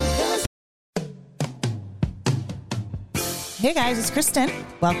Hey guys, it's Kristen.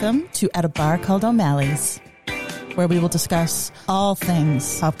 Welcome to At a Bar Called O'Malley's, where we will discuss all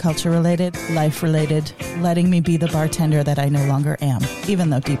things pop culture related, life related, letting me be the bartender that I no longer am, even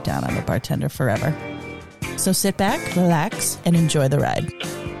though deep down I'm a bartender forever. So sit back, relax, and enjoy the ride.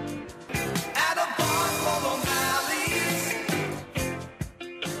 At a bar called O'Malley's.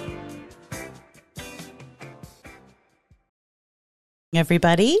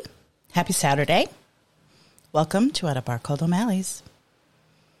 Everybody, happy Saturday. Welcome to At a Bar Called O'Malley's.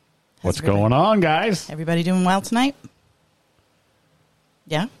 What's going on, guys? Everybody doing well tonight?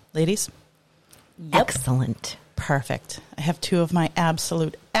 Yeah, ladies? Excellent. Perfect. I have two of my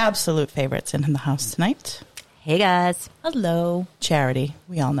absolute favorites in the house tonight. Hey, guys. Hello. Charity,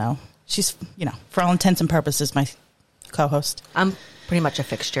 we all know. She's, for all intents and purposes, my co-host. I'm pretty much a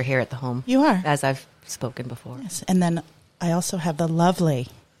fixture here at the home. You are. As I've spoken before. Yes. And then I also have the lovely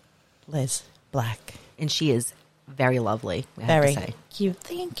Liz Black. And she is very lovely, I Very. have to say.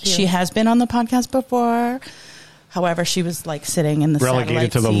 Thank you. She has been on the podcast before. However, she was like sitting in the Relegated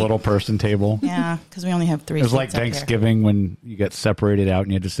satellite to the seat. little person table. Yeah, because we only have three. It was kids like up here. Thanksgiving when you get separated out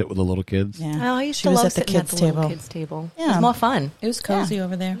and you had to sit with the little kids. Yeah, Oh, I used she to was love at the sitting at kids' the little table. kids' table. Yeah. It was more fun. It was cozy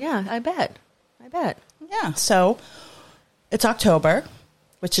over there. Yeah, I bet. Yeah, so it's October,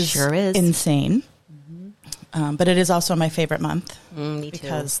 which is Sure is. insane. But it is also my favorite month Me too.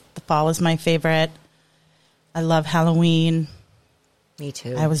 because the fall is my favorite. I love Halloween. Me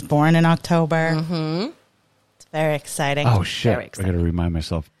too. I was born in October. Mm-hmm. It's very exciting. Oh, shit. Very I exciting. got to remind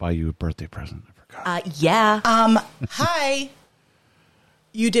myself, buy you a birthday present. I forgot. Yeah. Hi.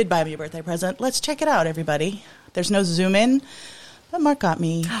 You did buy me a birthday present. Let's check it out, everybody. There's no zoom in, but Mark got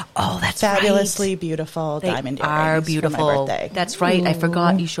me Oh, that's fabulously right. beautiful They diamond earrings are for beautiful. my birthday. That's right. I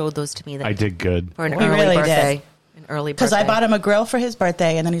forgot you showed those to me. I did good. For an He early really did. birthday. An early birthday. Because I bought him a grill for his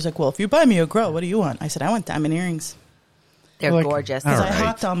birthday, and then he's like, well, if you buy me a grill, what do you want? I said, I want diamond earrings. They're Like- gorgeous. All Because I right.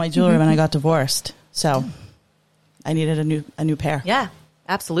 hocked all my jewelry when I got divorced. So I needed a new pair. Yeah,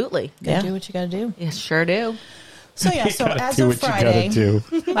 absolutely. Gotta Yeah. do what you gotta do. You sure do. So yeah, You so gotta as do of what Friday, you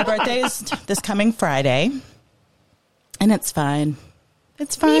gotta do. my birthday is this coming Friday, and it's fine.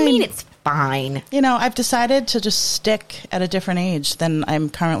 It's What do fine. you mean it's fine? I've decided to just stick at a different age than I'm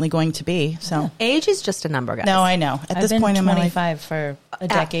currently going to be. So Age is just a number, guys. no, I know. At I've this been point in my life, 25 for a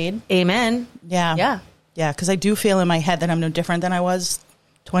decade. Amen. yeah, Yeah. yeah, because I do feel in my head that I'm no different than I was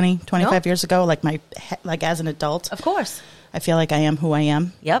 20, 25 No. years ago. Like as an adult, Of course. I feel like I am who I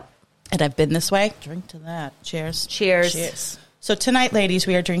am, Yep. and I've been this way. Drink to that. Cheers. Cheers. Cheers. So tonight, ladies,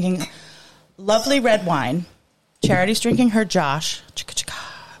 we are drinking lovely red wine. Charity's drinking her Josh,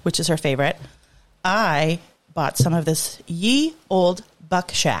 which is her favorite. I bought some of this Ye Old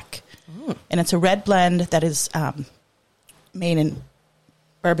Buck Shack, and it's a red blend that is made in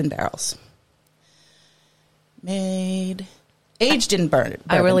bourbon barrels. Aged in bourbon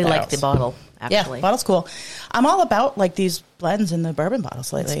I really like barrels. the bottle, actually. Yeah, bottle's cool. I'm all about like these blends in the bourbon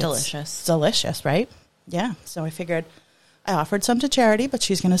bottles lately. It's delicious. It's delicious, right? Yeah. So I figured I offered some to Charity, but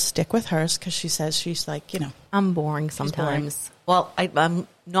she's going to stick with hers because she says she's like, I'm boring sometimes. Well, I'm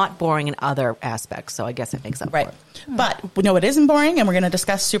not boring in other aspects, so I guess it makes up right. for it. But it isn't boring, and we're going to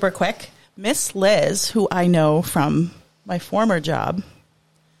discuss super quick. Miss Liz, who I know from my former job,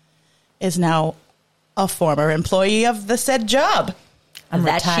 is now a former employee of the said job.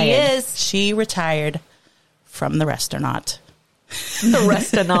 That she Retired. is. She retired from the restaurant. The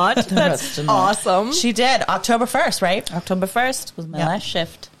restaurant. That's restaurant. awesome. She did. October 1st, right? October 1st was my Yep. last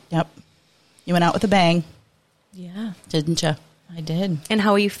shift. Yep. You went out with a bang, Yeah, didn't you? I did. And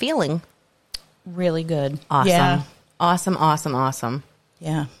how are you feeling? Really good. Awesome. Yeah. Awesome.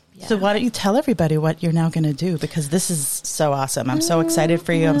 Yeah. So why don't you tell everybody what you're now going to do? Because this is so awesome. I'm so excited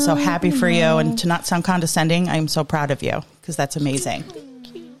for you. I'm so happy for you. And to not sound condescending, I'm so proud of you because that's amazing.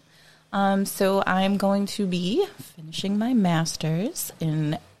 So I'm going to be finishing my master's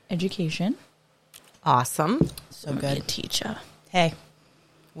in education. Awesome. So I'm gonna be a good. teacher. Hey,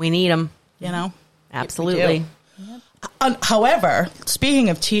 We need them. Absolutely. However, speaking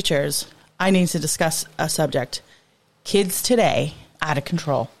of teachers, I need to discuss a subject. Kids today, Out of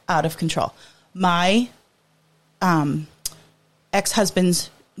control. out of control. My ex-husband's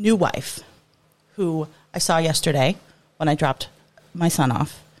new wife, who I saw yesterday when I dropped my son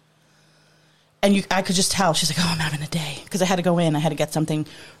off, and I could just tell, she's like, oh, I'm having a day. Because I had to go in. I had to get something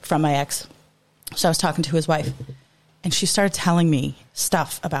from my ex. So I was talking to his wife, and she started telling me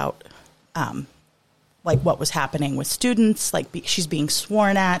stuff about, like, what was happening with students. Like, she's being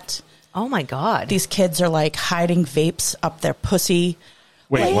sworn at. Oh, my God. These kids are, like, hiding vapes up their pussy.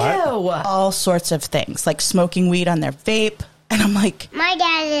 Wait, what? All sorts of things, like smoking weed on their vape. And I'm like, My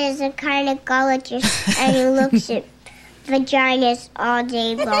dad is a gynecologist, and he looks at vaginas all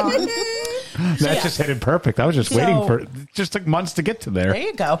day long. That just hit it perfect. I was just waiting for. It just took months to get to there. There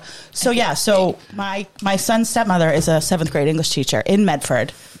you go. So yeah, so my son's stepmother is a 7th grade English teacher in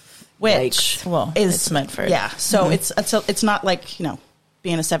Medford, which Well, is it's Medford. Yeah, so it's not like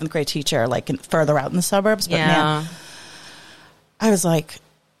being a 7th grade teacher like further out in the suburbs. But man, I was like,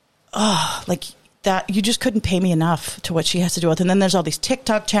 oh, like that. You just couldn't pay me enough to what she has to do with. And then there's all these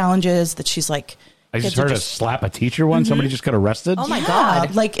TikTok challenges that she's like. I just kids are heard a slap a teacher one. Somebody just got arrested. Oh my Yeah,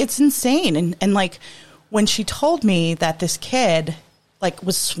 God. like it's insane. And like when she told me that this kid like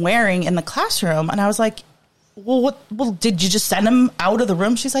was swearing in the classroom, and I was like, well, did you just send him out of the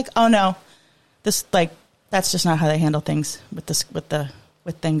room? She's like, oh no, this like that's just not how they handle things with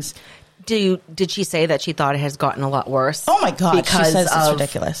things. Did she say that she thought it has gotten a lot worse? Oh my God, because she says it's of,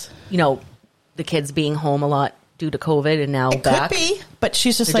 ridiculous. The kids being home a lot due to COVID and now It back. could be, but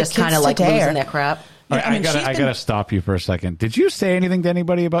she's just They're like just kind of like today losing are- their crap. All right, I mean, I she's gotta stop you for a second. Did you say anything to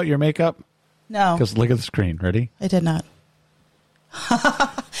anybody about your makeup? No, Because look at the screen. Ready? I did not.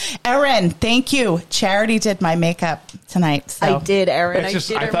 Erin, thank you. Charity did my makeup tonight. So. I did, Erin. It's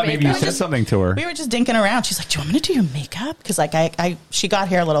just, I did I her thought maybe you makeup. said something to her. We were just dinking around. She's like, "Do you want me to do your makeup?" Because like she got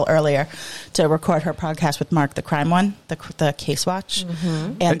here a little earlier to record her podcast with Mark, the crime one, the Case Watch,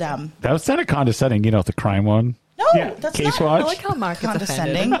 and That was kind of condescending, the crime one. no, Yeah, that's Case not Watch. I like how Mark is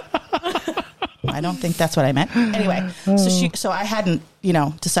offended. condescending. I don't think that's what I meant. Anyway, so I hadn't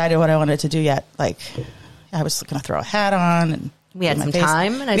decided what I wanted to do yet. Like I was going to throw a hat on and We had do my some face.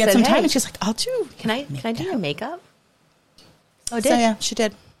 time, and I we had said, some time, "Hey, and she's like, "I'll do." Can I do your makeup? Oh, So yeah, she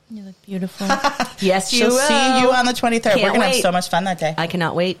did. You look beautiful. Yes, you She'll will. see you on the 23rd. Can't We're going to have wait. so much fun that day. I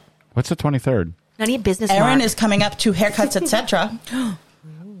cannot wait. What's the 23rd? None of your business, Erin Mark. is coming up to Haircuts, etc.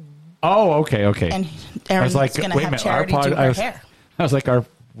 Oh, okay. And I Erin's was like, going to wait a have minute. Our Charity pod, do her hair. I was like,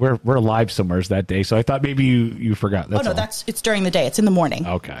 we're live somewhere that day, so I thought maybe you forgot. That's Oh no, all. it's during the day. It's in the morning.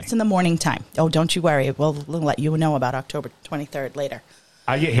 Okay. It's in the morning time. Oh, don't you worry. We'll let you know about October 23rd later.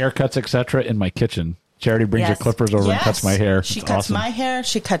 I get haircuts, etc. in my kitchen. Charity brings Yes. her clippers over and cuts my hair. She It's cuts awesome. my hair.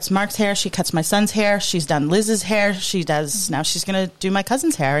 She cuts Mark's hair. She cuts my son's hair. She's done Liz's hair. Now she's going to do my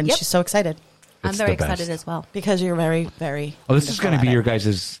cousin's hair, and Yep. she's so excited I'm It's very the best. excited as well. because you're very, very. Oh, this is going to be your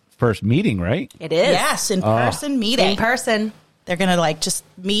guys' first meeting, right? It is. Yes, in person meeting. In person. They're going to just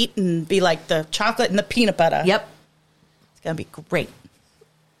meet and be like the chocolate and the peanut butter. Yep. It's going to be great.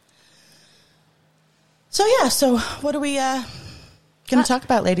 So yeah, so what are we going to talk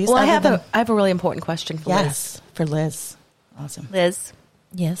about, ladies? Well, I other have a really important question for than- yes, for Liz. Awesome. Liz.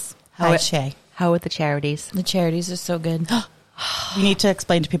 Yes. Hi, Shay. How are the charities? The charities are so good. We need to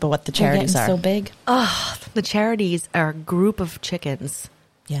explain to people what the They're charities getting are. so big. The charities are a group of chickens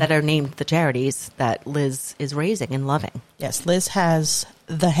Yeah. that are named the charities that Liz is raising and loving. Yes, Liz has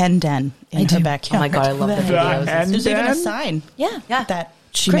the hen den in I her do. backyard. Oh my God, I love the videos. There's even a den? sign Yeah. Yeah. that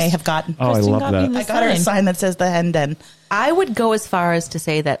she may have gotten. Oh, I Kristen love got me that. the I got her a sign. sign that says the hen den. I would go as far as to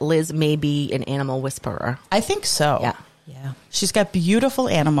say that Liz may be an animal whisperer. I think so. Yeah. Yeah. She's got beautiful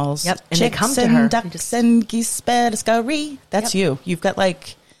animals. Yep, and they Chicks come to and her. ducks They just- and geese, scurry. That's Yep. you. You've got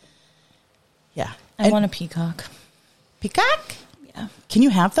yeah. I want a peacock. peacock. Yeah. Can you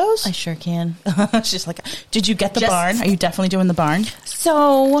have those? I sure can. She's like, did you get the Just- barn? Are you definitely doing the barn?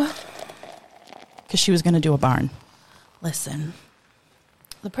 So, Because she was going to do a barn. listen.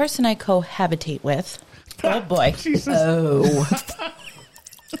 The person I cohabitate with, Oh boy.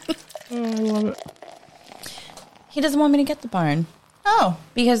 he doesn't want me to get the barn Oh,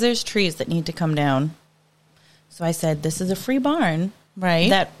 because there's trees that need to come down. So I said, this is a free barn. right.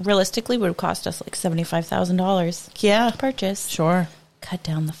 That realistically would have cost us like $75,000 yeah. to purchase. Sure. Cut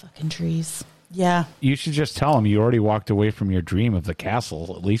down the fucking trees. Yeah. You should just tell him you already walked away from your dream of the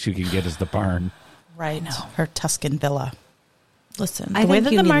castle. At least you can get is the barn. Right. Her Tuscan villa. Listen, I the way think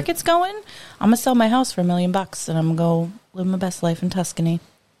that you the need- market's going, I'm going to sell my house for $1 million and I'm going to go live my best life in Tuscany.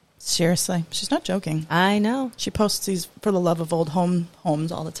 Seriously. She's not joking. I know. She posts these for the love of old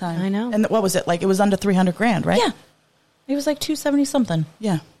homes all the time. I know. And what was it? Like it was under $300,000, right? Yeah. It was like 270 something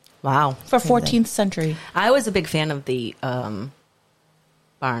Yeah. Wow. for Crazy. 14th century. I was a big fan of the barn.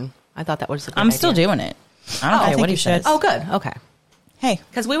 I thought that was a good I'm still idea. doing it. I I don't care think what he you should. says. Oh, good. Okay. Hey.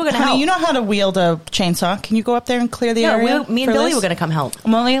 Because we were going to Honey, help. you know how to wield a chainsaw. Can you go up there and clear the yeah, area? me and for Billy Liz? were going to come help.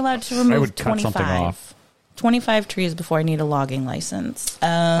 I'm only allowed to remove would cut something 25. off. 25 trees before I need a logging license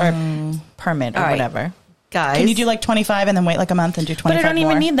or permit or All right. whatever. Guys. Can you do like 25 and then wait like a month and do 25 But I don't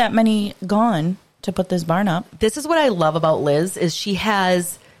more? even need that many gone to put this barn up. This is what I love about Liz is she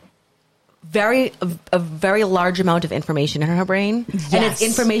has a very large amount of information in her brain, and it's Yes.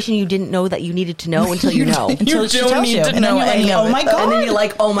 information you didn't know that you needed to know until you know. Until You she don't tells need you. to And then know you're like, any of oh it. my God. And then you're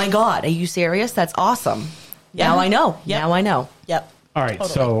like, "Oh my God, are you serious? That's awesome." Now I know. Yep. Now I know. Yep. All right, Totally.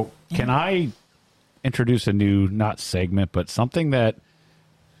 so can I introduce a new, not segment, but something that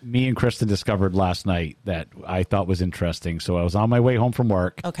me and Kristen discovered last night that I thought was interesting. So I was on my way home from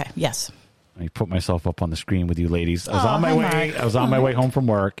work. Okay. Yes. I put myself up on the screen with you ladies. I was on my hi, way. Mark. I was on my way home from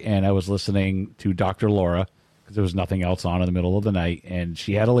work, and I was listening to Dr. Laura because there was nothing else on in the middle of the night, and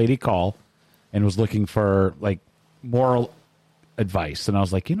she had a lady call and was looking for like moral advice. And I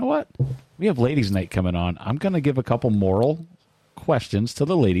was like, you know what? We have ladies' night coming on. I'm going to give a couple moral questions to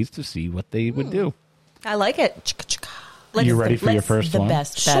the ladies to see what they would do. I like it. You ready for your first The one?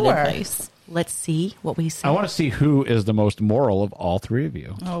 best bad Sure. advice. Let's see what we see. I want to see who is the most moral of all three of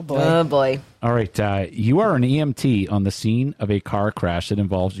you. Oh boy. Oh boy. All right. You are an EMT on the scene of a car crash that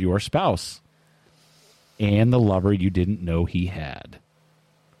involves your spouse and the lover you didn't know he had.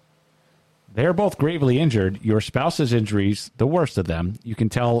 They're both gravely injured. Your spouse's injuries, the worst of them. You can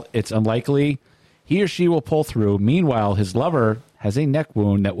tell it's unlikely he or she will pull through. Meanwhile, his lover has a neck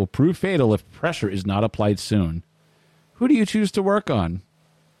wound that will prove fatal if pressure is not applied soon. Who do you choose to work on?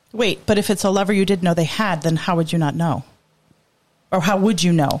 Wait, but if it's a lover you didn't know they had, then how would you not know? Or how would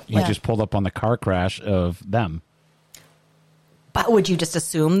you know? You just pulled up on the car crash of them. But would you just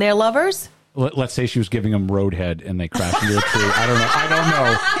assume they're lovers? Let's say she was giving him roadhead and they crashed into a tree. I don't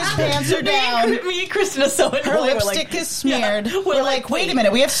know. His pants are down. Me and Kristen are so Her lipstick is smeared. Yeah, we're like, wait a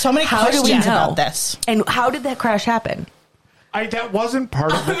minute. We have so many How do questions we know? about this. And how did that crash happen? That wasn't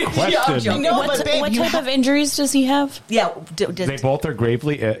part of the Yeah, I'm question. joking. No, What, but babe, what you type of injuries does he have? Yeah. They both are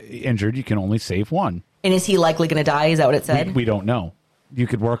gravely injured. You can only save one. And is he likely going to die? Is that what it said? We don't know. You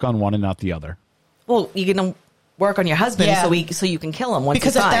could work on one and not the other. Well, you're going to work on your husband Yeah. so you can kill him once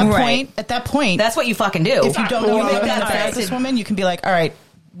Because he's at fine. that point, That's what you fucking do. if you don't know You make anything that about fact. this woman, you can be like, all right,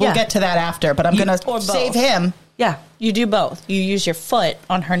 we'll Yeah. get to that after, but I'm going or to both. save him. Yeah. You do both. You use your foot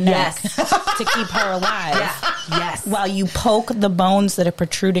on her neck Yes. to keep her alive. Yeah. Yes. While you poke the bones that are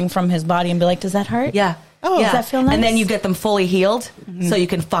protruding from his body and be like, does that hurt? Yeah. Oh, yeah. does that feel nice? And then you get them fully healed so you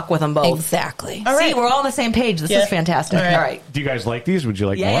can fuck with them both. Exactly. All right. See, we're all on the same page. This Yeah. is fantastic. All right. All right. Do you guys like these? Would you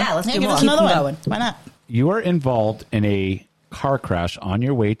like more? Yeah, let's Yeah, do give more. us another Keep one. going. Why not? You are involved in a car crash on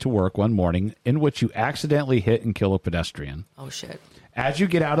your way to work one morning in which you accidentally hit and kill a pedestrian. Oh, shit. As you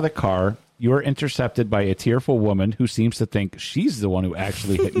get out of the car, you are intercepted by a tearful woman who seems to think she's the one who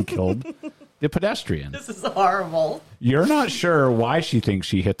actually hit and killed the pedestrian. This is horrible. You're not sure why she thinks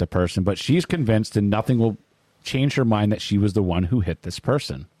she hit the person, but she's convinced and nothing will change her mind that she was the one who hit this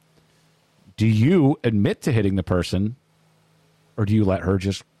person. Do you admit to hitting the person, or do you let her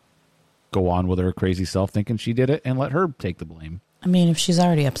just go on with her crazy self thinking she did it and let her take the blame? I mean, if she's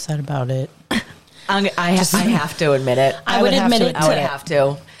already upset about it. I have to admit it. I would admit it I would to have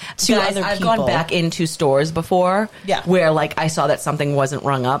to. To Guys, other I've people. gone back into stores before Yeah. where like I saw that something wasn't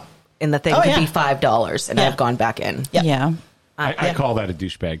rung up and the thing Oh, could yeah. be $5 and Yeah. I've gone back in. Yeah. Yeah. I call that a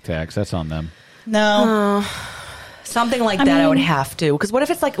douchebag tax. That's on them. No. Something like that I would have to. Because what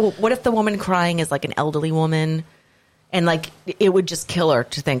if it's like, what if the woman crying is like an elderly woman and like it would just kill her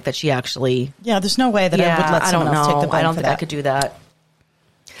to think that she actually. Yeah, there's no way that I would let I someone don't else know. take the blame I don't for think I that. could do that.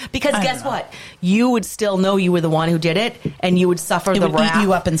 Because I guess don't know. what? You would still know you were the one who did it and you would suffer It the would eat wrath.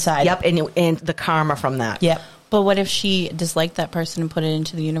 you up inside. Yep. And the karma from that. Yep. But what if she disliked that person and put it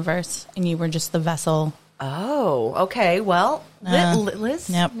into the universe and you were just the vessel? Oh, okay. Well, Liz,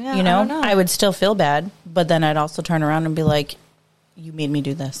 Yep. yeah, you I know, don't know. I would still feel bad, but then I'd also turn around and be like, you made me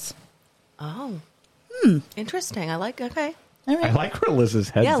do this. Oh, interesting. I like. Okay, All I right. like where Liz's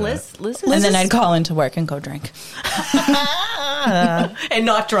head's yeah, at. Liz is, And then I'd call into work and go drink. and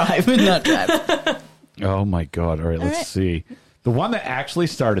not drive. Not drive. Oh my god! All right, let's right. see. The one that actually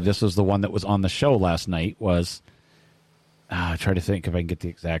started this was the one that was on the show last night. Was I try to think if I can get the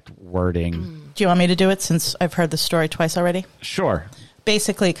exact wording. Do you want me to do it since I've heard the story twice already? Sure.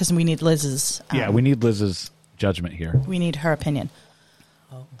 Basically, because we need Liz's. Yeah, we need Liz's judgment here. We need her opinion.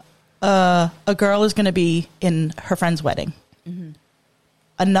 A girl is going to be in her friend's wedding.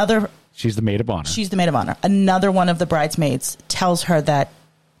 Another, She's the maid of honor. she's the maid of honor. Another one of the bridesmaids tells her that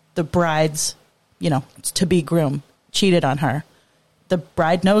the bride's, to-be groom cheated on her. The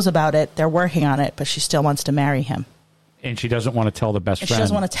bride knows about it. They're working on it, but she still wants to marry him. and she doesn't want to tell the best And she friend.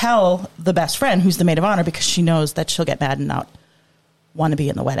 doesn't want to tell the best friend, who's the maid of honor, because she knows that she'll get mad and not want to be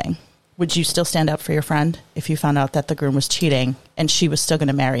in the wedding. Would you still stand up for your friend if you found out that the groom was cheating and she was still going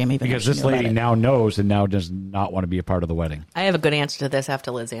to marry him even because though she this knew about lady it? now knows and now does not want to be a part of the wedding. I have a good answer to this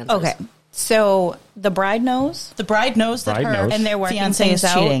after Liz answers. Okay. So the bride knows. The bride knows that Bride her knows. And they're working fiance is things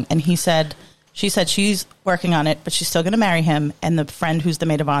out. cheating, and she said she's working on it, but she's still going to marry him. And the friend who's the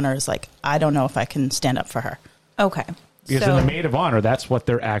maid of honor is like, I don't know if I can stand up for her. Okay. Because So- in the maid of honor, that's what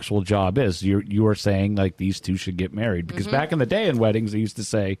their actual job is. You are saying like these two should get married because back in the day in weddings they used to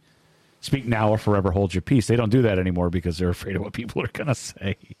say, "Speak now or forever hold your peace." They don't do that anymore because they're afraid of what people are going to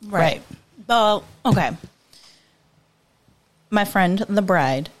say. Right. Well, okay. My friend, the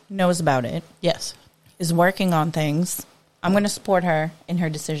bride, knows about it, Yes. is working on things. I'm going to support her in her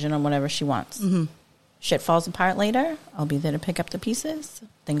decision on whatever she wants. Mm-hmm. Shit falls apart later. I'll be there to pick up the pieces.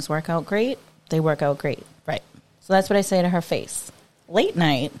 Things work out great. They work out great. Right. So that's what I say to her face. Late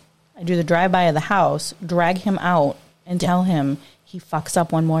night, I do the drive-by of the house, drag him out, and tell him he fucks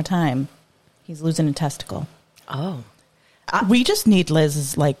up one more time. He's losing a testicle. Oh. We just need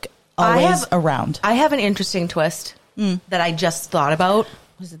Liz like always around. I have an interesting twist that I just thought about.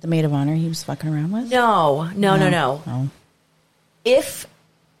 Was it the maid of honor he was fucking around with? No. Oh. If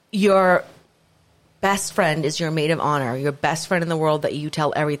your best friend is your maid of honor, your best friend in the world that you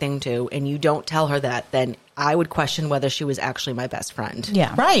tell everything to, and you don't tell her that, then I would question whether she was actually my best friend.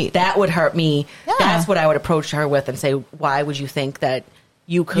 Yeah. Right. That would hurt me. Yeah. That's what I would approach her with and say, why would you think that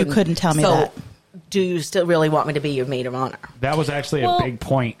you couldn't tell me that. Do you still really want me to be your maid of honor? That was actually Well- a big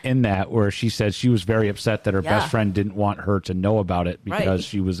point in that where she said she was very upset that her Yeah. best friend didn't want her to know about it because Right.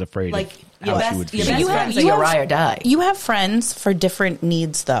 she was afraid Like, of your how best- she would your feel. best friends are your ride or die. You have friends for different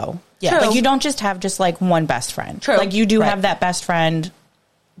needs, though. Yeah. True. Like, you don't just have just, like, one best friend. True. Like, you do Right. have that best friend,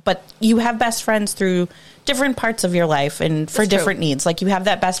 but you have best friends through different parts of your life and for That's true. different needs. Like, you have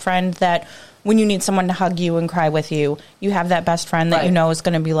that best friend that when you need someone to hug you and cry with you, you have that best friend that Right. you know is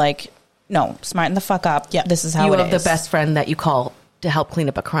going to be like, no, smarten the fuck up. Yeah. This is how You it have is. the best friend that you call to help clean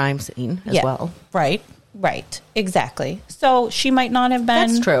up a crime scene as well. Right. Right. Exactly. So she might not have been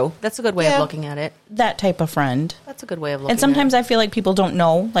That's true. That's a good way Yeah. of looking at it. that type of friend. That's a good way of looking And sometimes at it. I feel like people don't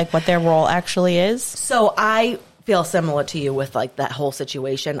know like what their role actually is. So I feel similar to you with like that whole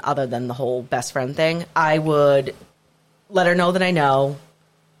situation other than the whole best friend thing. I would let her know that I know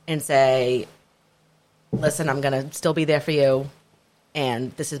and say, listen, I'm going to still be there for you.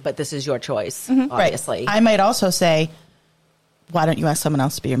 And this is your choice, obviously. Right. I might also say, why don't you ask someone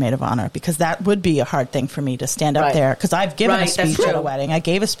else to be your maid of honor? Because that would be a hard thing for me to stand up Right. there. Because I've given Right, a that's speech at a true. wedding. I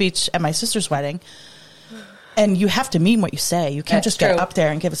gave a speech at my sister's wedding. And you have to mean what you say. You can't That's just get true. up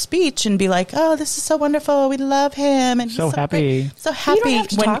there and give a speech and be like, "Oh, this is so wonderful. We love him." And he's So happy. great." So happy. You don't have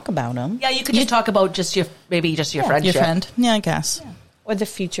to when- talk about them Yeah, you could just talk about just your friendship. your friend. Yeah, I guess or the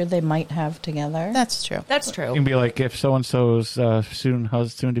future they might have together. that's true. That's You true. can be like, if so and so's soon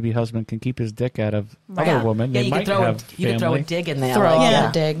to be husband can keep his dick out of other woman, Yeah, they you might could throw have you could throw a family. dig in there. Throw like,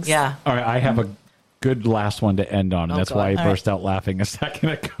 yeah. digs. Yeah. All right, I have a good last one to end on, and Oh, that's why God. I burst out laughing a second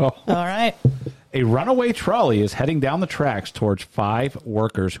ago. All right. A runaway trolley is heading down the tracks towards 5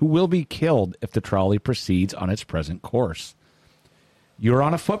 workers who will be killed if the trolley proceeds on its present course. You're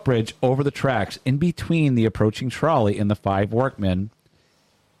on a footbridge over the tracks. In between the approaching trolley and the 5 workmen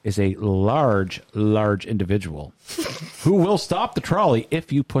is a large individual who will stop the trolley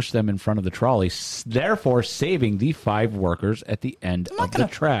if you push them in front of the trolley, therefore saving the 5 workers at the end I'm not of the going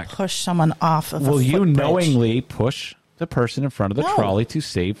to track. push someone off of a Will you footbridge. knowingly push the person in front of the No. trolley to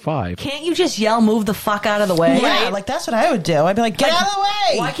save 5? Can't you just yell, move the fuck out of the way? Yeah, like that's what I would do. I'd be like, "Get out of the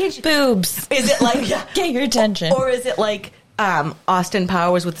way!" Why can't you? Boobs. Is it like Get your attention. Or is it like Austin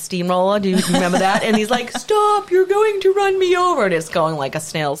Powers with the steamroller? Do you remember that? And he's like, "Stop! You're going to run me over!" And it's going like a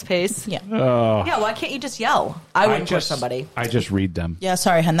snail's pace. Yeah. Yeah. Why can't you just yell? I wouldn't push somebody. I just read them. Yeah,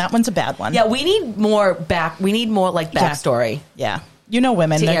 sorry, hun. That one's a bad one. Yeah, we need more We need more like backstory. Yeah. You know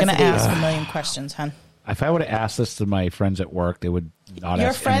women. To They're going to answer these. ask a million questions, hun. If I would have asked this to my friends at work, they would not Your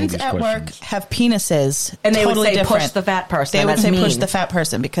ask any of friends these at work questions. have penises. And they totally would say, different. "Push the fat person." They would That's say, "Push mean. the fat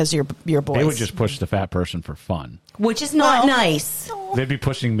person," because you're boys. They would just push the fat person for fun. Which is not Well, nice. They'd be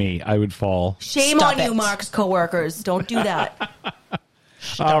pushing me. I would fall. Shame Stop on you, it. Mark's coworkers. Don't do that.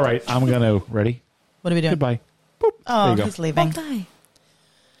 All right, I'm going to... Ready? What are we doing? Goodbye. Boop. Oh, there you go. he's leaving. Bye.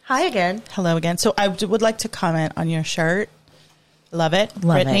 Hi again. Hello again. So I would like to comment on your shirt. Love it.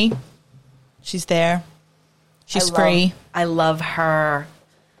 Love Brittany. it. She's there. She's I free. love- I love her.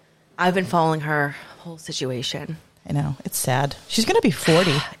 I've been following her whole situation. I know. It's sad. She's going to be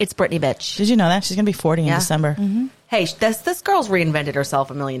 40. It's Brittany, bitch. Did you know that? She's going to be 40 in Yeah. December. Hey, this girl's reinvented herself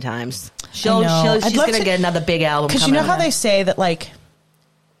a million times. I know. She's I'd love going to to- get another big album Because coming you know how out. they say that, like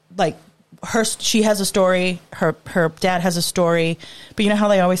she has a story, her dad has a story, but you know how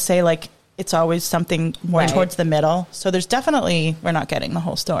they always say, like, it's always something more Right. towards the middle. So there's definitely, we're not getting the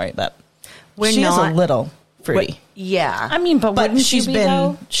whole story, but We're she is a not- little fruity. Yeah. I mean, but But wouldn't she's she be, been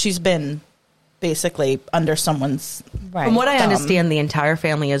though? she's been basically under someone's Right. From what I dumb. understand, the entire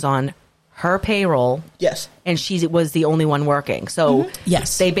family is on her payroll. Yes. And she was the only one working. So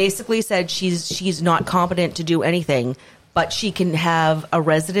Yes. they basically said she's not competent to do anything, but she can have a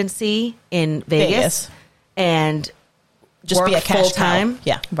residency in Vegas. And Just work be a cash full time. cow.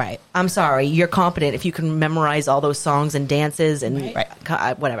 Yeah. Right. I'm sorry, you're competent if you can memorize all those songs and dances and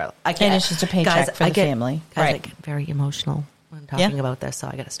whatever. I can't. And it's just a paycheck for the family. Guys, I Right. get very emotional when I'm talking about this, so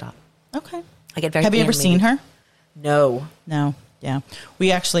I got to stop. Okay. I get very. Have you ever seen animated. her? No. No. Yeah.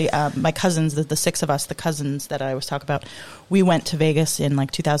 We actually, my cousins, the six of us, the cousins that I was talking about, we went to Vegas in like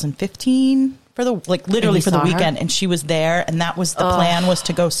 2015 for the, like literally you for the saw her? weekend. And she was there. And that was the plan, was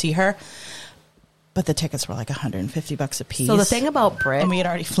to go see her. But the tickets were like $150 a piece. So the thing about Brit, and we had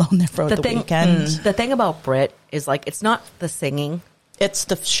already flown there for the weekend. The thing about Brit is like it's not the singing, It's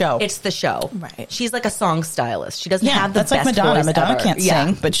the show. it's the show. Right. She's like a song stylist. She doesn't yeah, have the that's best like Madonna. voice Madonna ever. can't Yeah.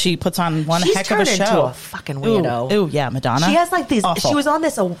 sing, but she puts on one She's heck of a turned show. into a fucking weirdo. Ooh, yeah, Madonna. She has like these. Awful. She was on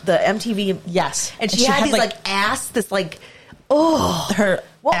this the MTV. Yes. and she had these like ass. This like her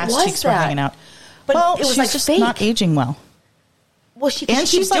What ass was cheeks were that? hanging out. But well, it was she's like just fake. not aging well. well, she And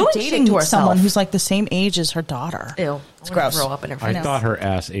she she's keeps like doing shit dating to herself. someone who's like the same age as her daughter. Ew. It's I wanna gross. Throw up in her I face. thought her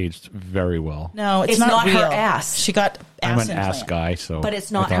ass aged very well. No, it's It's not, not her real. ass. She got I'm ass an ass implant. guy, so But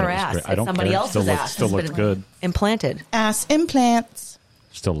it's I not thought her it was ass. great. I It's don't somebody care. else's Still looked, ass. still has looked been good. Implanted. Ass implants.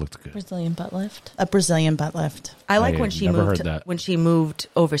 Still looked good. Brazilian butt lift. A Brazilian butt lift. I like I when she never moved. heard that. When she moved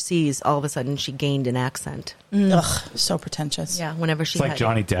overseas, all of a sudden she gained an accent. Ugh, so pretentious. Yeah, whenever she It's like had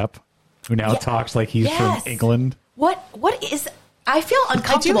Johnny Depp, who now talks like he's Yes. from England. What is? I feel I do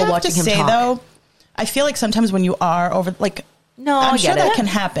uncomfortable have to watching him say talk. though, I feel like sometimes when you are over, like, No, I'm I sure get that it. can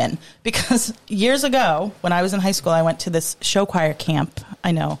happen because years ago when I was in high school, I went to this show choir camp.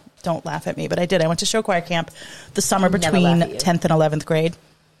 I know, don't laugh at me, but I did. I went to show choir camp the summer Never between laugh at you. 10th and 11th grade,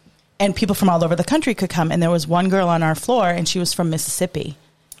 and people from all over the country could come. And there was one girl on our floor, and she was from Mississippi,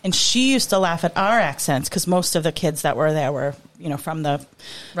 and she used to laugh at our accents because most of the kids that were there were, from the,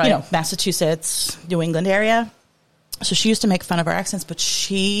 Right. Massachusetts, New England area. So she used to make fun of our accents, but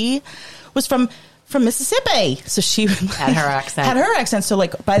she was from Mississippi. So she Had her accent. Had her accent. So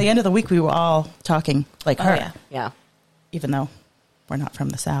like by the end of the week, we were all talking like her, yeah. Yeah, even though we're not from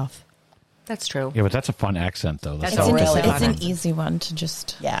the South. that's true. Yeah, but that's a fun accent, though. That's It's, a an, really it's an fun. easy one to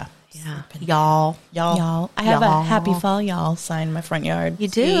just. Yeah. Yeah, y'all. Y'all. I have Y'all. a happy fall y'all sign in my front yard. You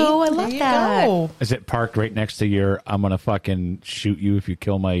do. See? I There love you that. go. Is it parked right next to your "I'm gonna fucking shoot you if you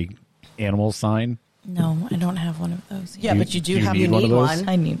kill my animal" sign? No, I don't have one of those. Yeah, yet. but you do you have. need one of need those? one.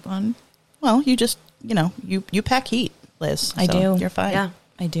 I need one. Well, you just you pack heat, Liz. I so do. You're fine. Yeah.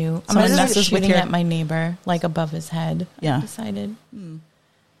 I do. I'm Someone gonna start messes with shooting your- at my neighbor, like above his head. Yeah. I decided.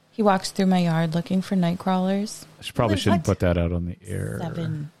 He walks through my yard looking for night crawlers. I probably shouldn't put that out on the air.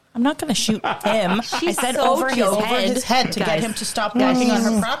 7. I'm not going to shoot him. I said so over his cute. Over head. his head to get Guys. him to stop walking on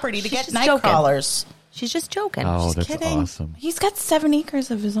her property to She's get just night joking. crawlers. She's just joking. Oh, Just that's kidding. awesome. He's got 7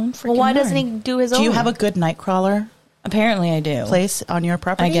 acres of his own freaking well, why yard. doesn't he do his own? Do you have a good night crawler Apparently, I do. place on your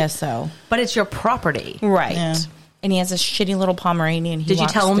property? I guess so. But it's your property. Right. Yeah. And he has a shitty little Pomeranian. He Did you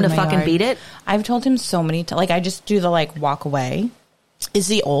walks tell him through to my fucking yard. beat it? I've told him so many times. Like, I just do the, walk away. Is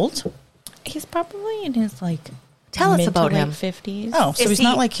he old? He's probably in his, Tell us mid about to late him. 50s. Oh, so Is he's he-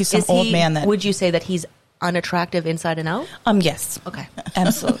 not like he's some is old he- man that. Would you say that he's unattractive inside and out? Yes. Okay.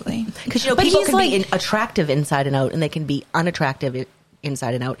 Absolutely. Because But people he's can be attractive inside and out, and they can be unattractive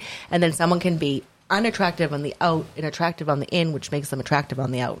inside and out, and then someone can be unattractive on the out and attractive on the in, which makes them attractive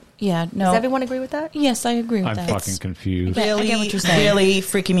on the out. Yeah, no. Does everyone agree with that? Yes, I agree with I'm that. fucking confused. I really, get what you're saying. really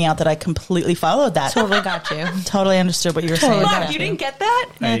freaking me out that I completely followed that. Totally got you. Totally understood what you were Totally saying. got What, you didn't get that?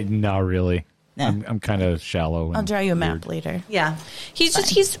 Not really. Yeah. I'm kind of shallow. And I'll draw you a map weird. later. Yeah. He's just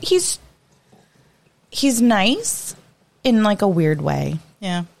he's nice in a weird way.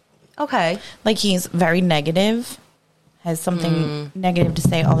 Yeah. Okay. Like he's very negative, has something negative to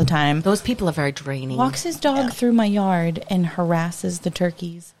say all the time. Those people are very draining. Walks his dog through my yard and harasses the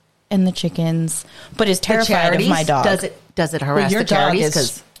turkeys and the chickens, but is The terrified of my charities? dog. Does it Well, harass your the dog charities? is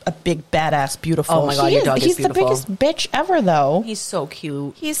Because a big, badass, beautiful. Oh my God, He your is. dog is He's the beautiful. biggest bitch ever, though. he's so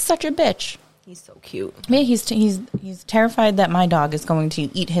cute. He's such a bitch. He's so cute. Yeah, he's terrified that my dog is going to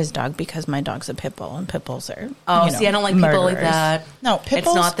eat his dog because my dog's a pit bull and pit bulls are. Oh, see, I don't like people like murderers. that. No, pit It's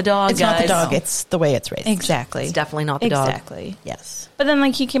bulls- not the dog, It's not the guys. dog. No. It's the way it's raised. Exactly. It's definitely not the dog. Exactly. Yes. But then,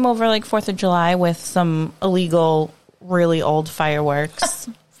 he came over 4th of July with some illegal, really old fireworks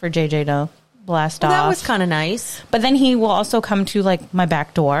for JJ to blast Well, off. that was kind of nice. But then he will also come to my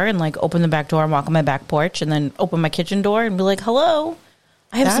back door and open the back door and walk on my back porch and then open my kitchen door and be like, "Hello,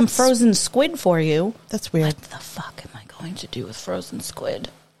 I have some That's- frozen squid for you." That's weird. What the fuck am I going to do with frozen squid?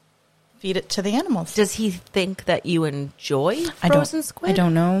 Feed it to the animals. Does he think that you enjoy I don't. frozen squid? I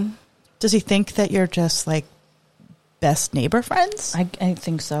don't know. Does he think that you're just like best neighbor friends? I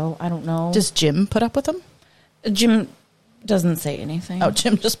think so. I don't know. Does Jim put up with him? Jim doesn't say anything. Oh,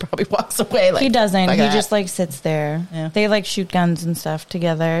 Jim just probably walks away. Like He doesn't. "Fuck He that." just like sits there. Yeah. They like shoot guns and stuff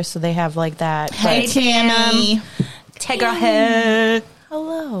together, so they have like that. Hey, But- Tammy. Take her head.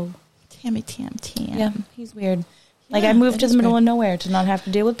 hello. Tam. Yeah, he's weird. Like Yeah, I moved it to is the middle weird. of nowhere to not have to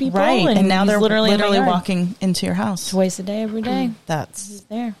deal with people, Right. And now he's they're literally in my yard. walking into your house. twice a day, every day. That's He's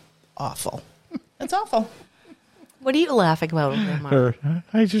there. awful. That's awful. What are you laughing about, Mark?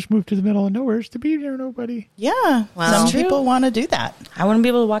 I just moved to the middle of nowhere to be near nobody. Yeah. Wow. Some True. people want to do that. I want to be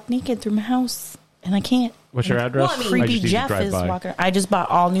able to walk naked through my house, and I can't. What's your address? Well, I mean, I Creepy just need to Jeff drive is by. walking. I just bought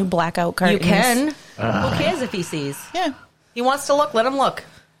all new blackout You curtains. can. Who cares if he sees? Yeah. He wants to look. Let him look.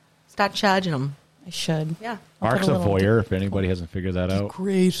 Start charging him. I should. Yeah. Mark's put a a little voyeur, if anybody hasn't figured that out.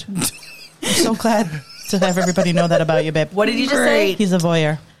 Great. I'm so glad to have everybody know that about you, babe. What did you just say? He's a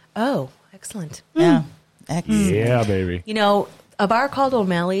voyeur. Oh, excellent. Yeah. Excellent. Yeah, baby. You know, a bar called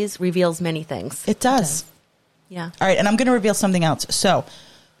O'Malley's reveals many things. It does. Yeah. All right, and I'm going to reveal something else. So,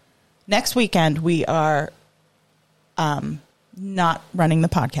 next weekend we are not running the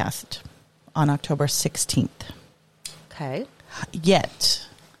podcast on October 16th Okay. yet.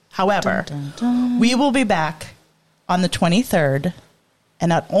 However, Dun, dun. we will be back on the 23rd, and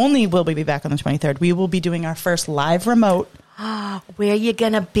not only will we be back on the 23rd, we will be doing our first live remote Where you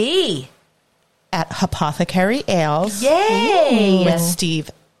gonna be? at Apothecary Ales Yay! with Steve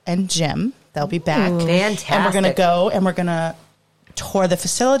and Jim. They'll be back. Fantastic. And we're going to go and we're going to tour the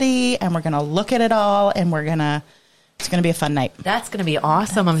facility and we're going to look at it all and it's going to be a fun night. That's gonna be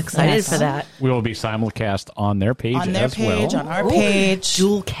awesome. I'm excited Yes. for that. We will be simulcast on their page On their as page, well. on our page.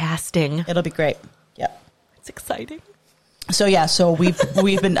 Dual casting. It'll be great. Yep. It's exciting. So yeah, so we've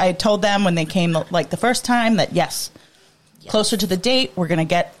been, I told them when they came like the first time that yes, closer to the date, we're going to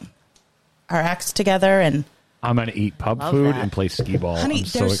get our acts together and I'm going to eat pub Love food that. and play skee ball. Honey, I'm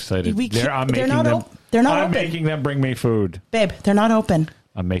so there's- excited. we can't- I'm they're making not them. op- they're not I'm open. making them bring me food. babe, they're not open.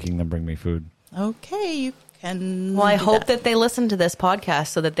 I'm making them bring me food. Okay, you can. Well, I do hope that they listen to this podcast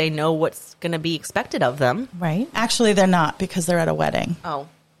so that they know what's going to be expected of them. Right? Actually, they're not because they're at a wedding. Oh,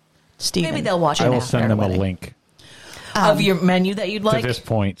 Steven. maybe they'll watch it I will after. send them a wedding. link of your menu that you'd like. to this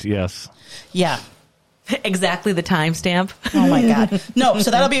point. Yes. Yeah. Exactly the timestamp. Oh my god. No,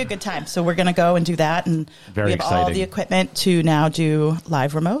 so that'll be a good time. So we're gonna go and do that, and Very we have all exciting. the equipment to now do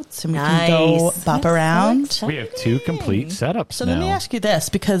live remotes, and we can go Nice. bop That's so around. exciting. We have 2 complete setups So now. let me ask you this,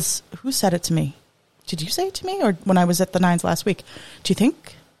 because who said it to me? Did you say it to me, or when I was at the Nines last week? Do you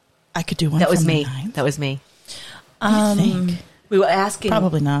think I could do one? That was from me. The Nines? That was me. I think We were asking.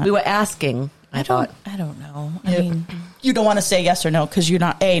 Probably not. We were asking. I thought. I don't know. I mean, you don't want to say yes or no because you're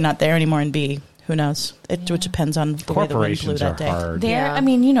not not there anymore, and B, who knows? It which depends on the way the wind blew Corporations that are day. hard. they're. Yeah. I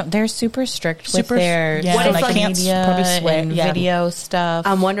mean, you know, they're super strict Super- with their yeah. What if, social like, can't media probably swear- and yeah. video stuff.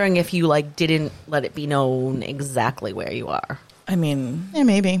 I'm wondering if you didn't let it be known exactly where you are. I mean, Yeah,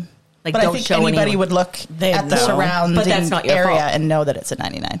 maybe. Like, But don't I think show anybody anyone. would look They'd at the know. surrounding But that's not your area fault. and know that it's a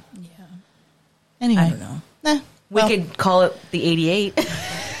 99. yeah. Anyway, I don't know. Nah, We well, could call it the 88.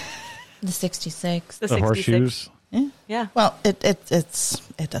 The 66. The The 66. horseshoes. Yeah. Well, it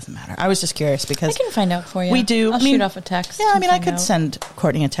doesn't matter. I was just curious I because can find out for you. we do. I'll I mean, shoot off a text. Yeah, I and mean, I find could out. send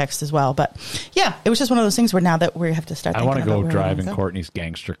Courtney a text as well, but yeah, it was just one of those things where now that we have to start. I want to thinking go about where drive we're in gonna go. Courtney's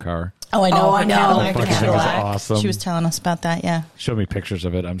gangster car. Oh, I know. Oh, I her know. Cadillac Oh, and fucking thing is Cadillac. awesome. She was telling us about that. Yeah, Show me pictures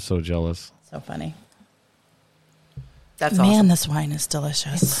of it. I'm so jealous. so funny. That's Man, awesome. this wine is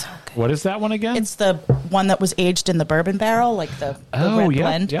delicious. What is that one again? It's the one that was aged in the bourbon barrel, like the red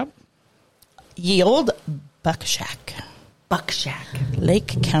blend. Yep. Yield Buckshack, Buckshack.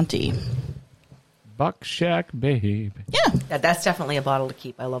 Lake County. Buck Shack, babe. Yeah, That's definitely a bottle to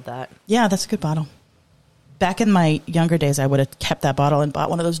keep. I love that. yeah, that's a good bottle. Back in my younger days, I would have kept that bottle and bought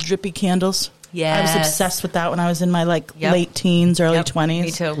one of those drippy candles. I was Yes. obsessed with that when I was in my Yep. late teens, early Yep, 20s.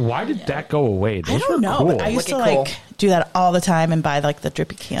 Me too. Why did that go away? I Those don't were know, cool. but I used to Wicked cool. do that all the time and buy like the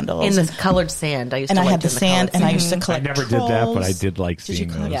drippy candles. In the colored sand. I used and to I like had the in sand, colored and I sand. used to collect. I never did that, but I trolls. did like Did you seeing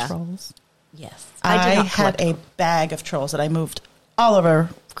collect those. Yeah. trolls? Yes. I did I not had collect a bag of trolls that I moved all over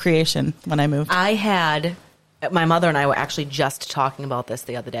creation when I moved. I had, my mother and I were actually just talking about this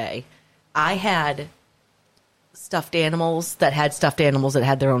the other day. I had stuffed animals that had stuffed animals that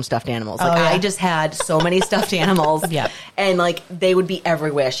had their own stuffed animals. Like, Oh, yeah. I just had so many stuffed animals. Yep. And, like, they would be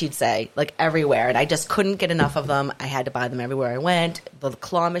everywhere, she'd say. Like, everywhere. And I just couldn't get enough of them. I had to buy them everywhere I went. The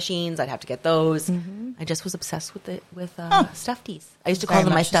claw machines, I'd have to get those. I just was obsessed with it, with stuffies. I used to call Very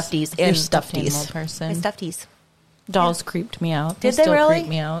them my much stuffies. your And stuffed Animal stuffies. my person. stuffies. Dolls creeped me out. Did they still really? creep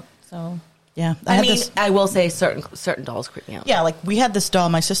me out? So Yeah. I had mean, this, I will say certain dolls creep me out. yeah, like we had this doll,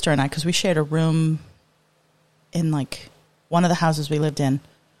 my sister and I, because we shared a room in like one of the houses we lived in.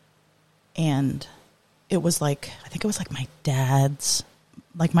 And it was like, I think it was like my dad's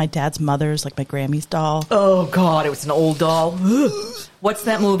mother's, like my Grammy's doll. Oh God, it was an old doll. What's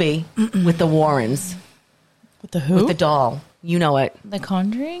that movie with the Warrens? With the who? With the doll. You know it. The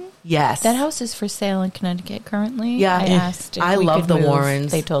Conjuring? Yes. That house is for sale in Connecticut currently. Yeah. I asked if I we love could the move.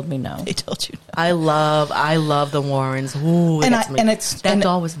 Warrens. They told me no. They told you. No. I love the Warrens. Ooh, And that's I- me. and it's- that and-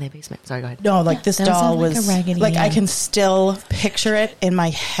 doll was in their basement. Sorry, go ahead. No, like this that was doll in, like, was a Raggedy like I Ann. can still picture it in my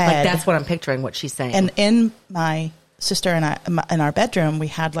head. Like that's what I'm picturing. What she's saying. And in my sister and I, in our bedroom, we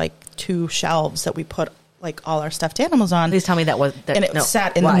had like 2 shelves that we put like all our stuffed animals on. Please tell me that was. That, And it no.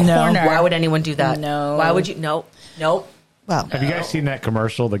 sat in Why? the corner. Why would anyone do that? No. Why would you? No. Well, Have you guys seen that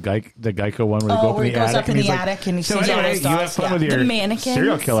commercial, the Geico one, where they go up where in he the goes attic up in and he's the like, attic and he so sees all anyway, those you have dolls. fun Yeah. with your The mannequins.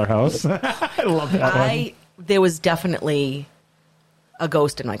 serial killer house. I love that one. There was definitely a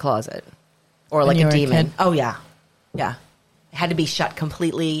ghost in my closet, or like you a were a demon. kid? Oh yeah, yeah. It had to be shut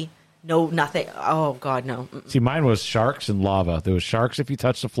completely. No, nothing. Oh God, no. Mm-mm. See, mine was sharks and lava. There was sharks if you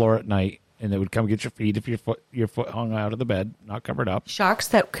touched the floor at night, and they would come get your feet if your foot hung out of the bed, not covered up. Sharks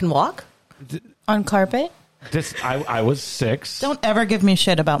that can walk. On carpet? I was 6. don't ever give me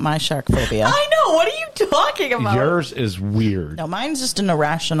shit about my shark phobia. I know. What are you talking about? Yours is weird. No, mine's just an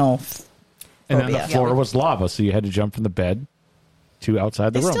irrational and then phobia. the floor was lava, so you had to jump from the bed to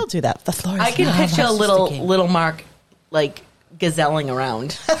outside the They room. still do that. The floor is I can lava. picture a little Mark like gazelling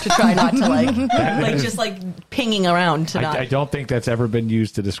around to try not to like just like pinging around to not. I don't think that's ever been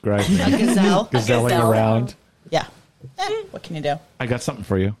used to describe me. A gazelle. Gazelling gazelle. around. Yeah. What can you do? I got something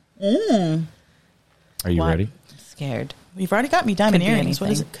for you. Are you What? ready? Scared. You've already got me diamond Could be earrings. What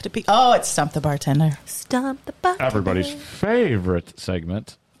is anything. it? Could it be? Oh, it's Stump the Bartender. Stump the bucket. Everybody's favorite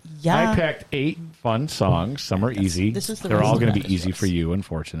segment. Yeah. I picked 8 fun songs. Some are easy. this is the They're all reason going to that be is easy yours. for you,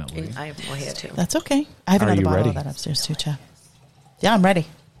 unfortunately. And I have more hair too. That's okay. I have Are another you bottle ready? of that upstairs too, Chad. Yeah, I'm ready.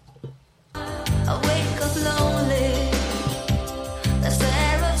 I wake up lonely, the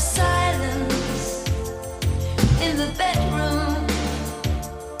stare of silence in the bedroom,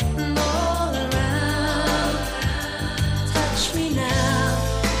 and all around. Touch me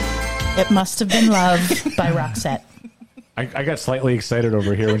now. It Must Have Been Love by Roxette. I got slightly excited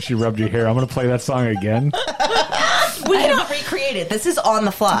over here when she rubbed your hair. I'm going to play that song again. We cannot recreate it. This is on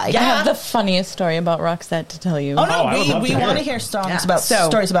the fly. I have the funniest story about Roxette to tell you. Oh Oh, no, I would love we to hear want to it. hear songs Yeah. about So-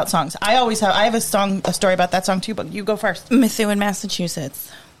 stories about songs. I have a story about that song too, but you go first. Methuen,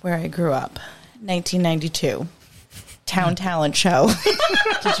 Massachusetts, where I grew up, 1992. Town talent show.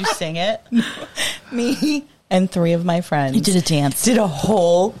 Did you sing it? Me and 3 of my friends. You did a dance. Did a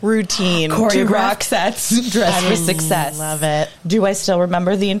whole routine to Choreographed? Roxette's Dress for Success. Love it. Do I still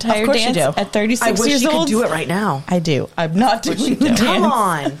remember the entire Of course you dance do. at 36 I wish years you old? could do it right now. I do. I'm not doing the dance. Come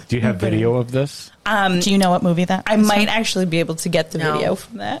on. Do you have video of this? Do you know what movie that? I is might from? actually be able to get the No. video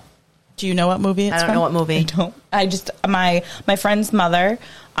from that. Do you know what movie it's I don't from? know what movie. I don't. I just my friend's mother.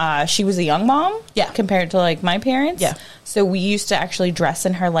 She was a young mom. Yeah. Compared to like my parents. Yeah. So we used to actually dress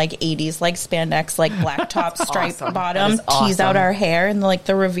in her like 80s like spandex like black top stripe Awesome. bottom, That is tease out awesome. our hair and like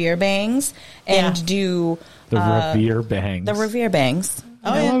the Revere bangs and Yeah. do The Revere Bangs. the Revere bangs.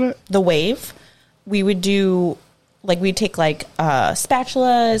 Oh, You yeah. love it. The wave. We would do like we'd take like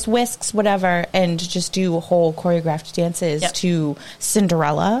spatulas, whisks, whatever, and just do whole choreographed dances Yep. to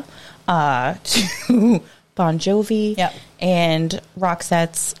Cinderella, to Bon Jovi, Yep. and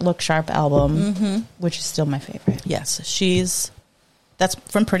Roxette's Look Sharp album, which is still my favorite. Yes, that's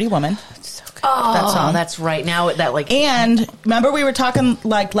from Pretty Woman. Oh, That song. that's right. Now that like And remember we were talking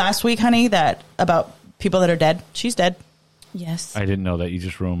like last week, honey, that about people that are dead. She's dead. Yes. I didn't know that. You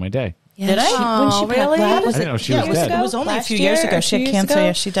just ruined my day. Yeah, Did I? When she Oh, really? passed, Was I didn't know she yeah, was it was, dead. It was only a Last few years year ago. or She 2 had years cancer. ago?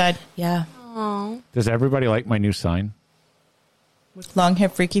 Yeah, she died. Yeah. Does everybody like my new sign? Long hair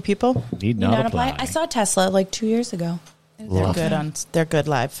freaky people. Need You not not apply. apply? I saw Tesla like 2 years ago. Love Good on. They're good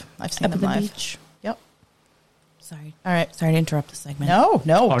live. I've seen Up them at the live. beach. Yep. Sorry. All right. Sorry to interrupt the segment. No. Oh,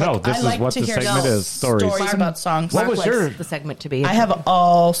 no, but this I is like what to the hear segment is, stories. Stories about songs. What Mark was likes your- the segment to be? I have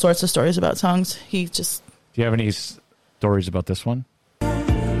all sorts of stories about songs. He just. Do you have any stories about this one? I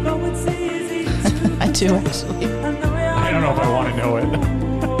do actually. I don't know if I want to know it.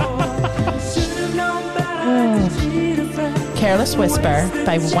 Careless Whisper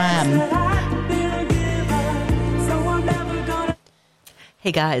by Wham.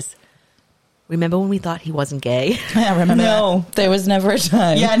 Hey guys, remember when we thought he wasn't gay? I remember that. No, there was never a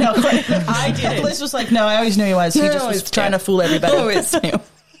time. Yeah, no. I did. Liz was like, no, I always knew he was. He just was trying to fool everybody. Always knew.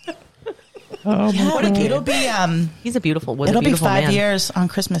 It'll be He's a beautiful. Was it'll a be beautiful 5 man. years on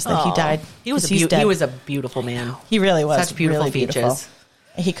Christmas that he died. He was 'cause he's dead. he was a beautiful man. He really was. Such beautiful really features. beautiful.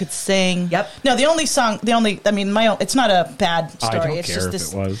 He could sing. Yep. No, I mean, it's not a bad I story. don't It's care just if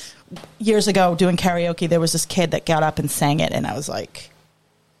this. it was. Years ago, doing karaoke, there was this kid that got up and sang it, and I was like,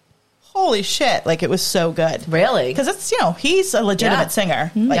 "Holy shit!" Like, it was so good. Really? Because it's he's a legitimate Yeah.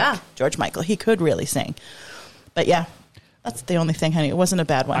 singer. Like Yeah. George Michael, he could really sing. But yeah, that's the only thing, honey. It wasn't a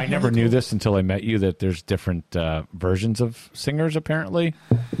bad one. I never knew this until I met you, that there's different versions of singers, apparently.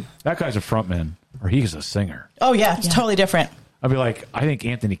 That guy's a frontman, or he's a singer. Oh yeah, it's totally different. I'd be like, I think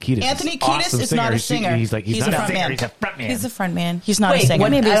Anthony Kiedis Anthony is Kiedis awesome is not a He's- singer. He's like, he's He's not a a singer, frontman. he's a frontman. He's a front man. He's not a Wait, singer.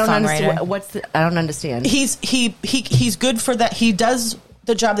 what, Maybe a I don't songwriter. understand. I don't understand. He's good for that. He does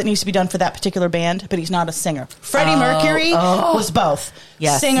the job that needs to be done for that particular band, but he's not a singer. Freddie Mercury was both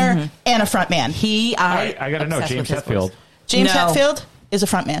Yes. singer and a front man. I got to know, obsessed James with his Hetfield. voice. James No. Hetfield is a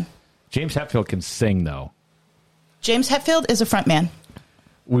front man. James Hetfield can sing, though. James Hetfield is a front man.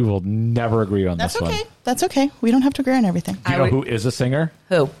 We will never agree on That's this okay. one. That's okay. We don't have to agree on everything. Do you I know would- who is a singer?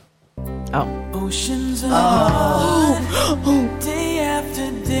 Who? Oh, Oceans of day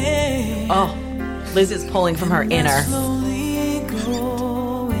after day. oh, Liz is pulling from her inner. Slowly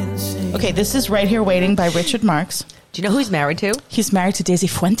go insane. Okay, this is Right Here Waiting by Richard Marx. Do you know who he's married to? He's married to Daisy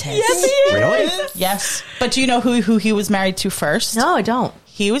Fuentes. Yes, he Really? Yes. But do you know who he was married to first? No, I don't.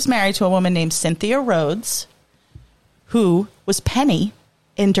 He was married to a woman named Cynthia Rhodes, who was Penny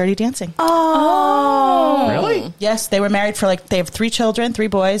in Dirty Dancing. Really? Yes, they were married for they have 3 children, 3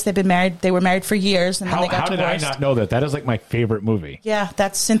 boys. They've been married. They were married for years, and then How, they got how did I divorced. not know that? That is like my favorite movie. Yeah,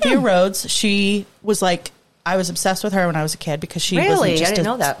 that's Cynthia Rhodes. She was I was obsessed with her when I was a kid because she Really? wasn't just I didn't a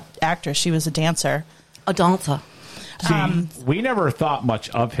know that. actress. She was a dancer. A dancer. See, we never thought much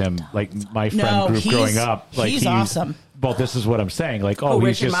of him, like my friend No, group he's- growing up. Like he's awesome. Well, this is what I'm saying. Like, Oh,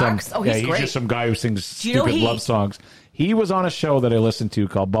 he's Richard just Marx? some, Oh, he's he's great. just some guy who sings Do you know stupid he- love songs. He was on a show that I listened to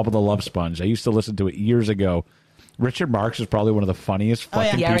called Bubble the Love Sponge. I used to listen to it years ago. Richard Marx is probably one of the funniest Oh, yeah.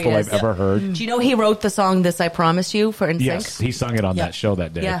 fucking Yeah, he people is. I've ever heard. Do you know he wrote the song "This I Promised You" for NSYNC? Yes, he sung it on Yeah. that show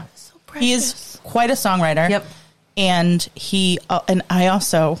that day. Yeah. He is quite a songwriter. Yep. And and I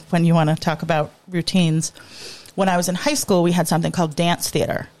also, when you want to talk about routines, when I was in high school, we had something called dance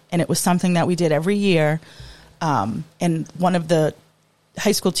theater, and it was something that we did every year. And one of the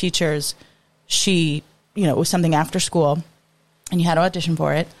high school teachers, it was something after school, and you had to audition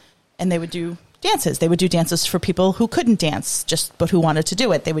for it, and they would do dances. They would do dances for people who couldn't dance, but who wanted to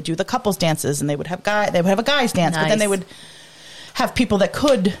do it. They would do the couples dances, and they would have a guys dance, but then Nice. they would have people that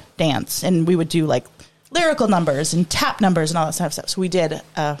could dance, and we would do lyrical numbers and tap numbers and all that sort of stuff. So we did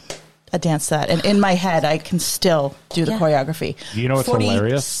a dance to that, and in my head, I can still do the choreography. Do you know what's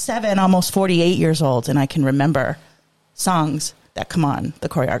hilarious? 47, almost 48 years old, and I can remember songs that come on the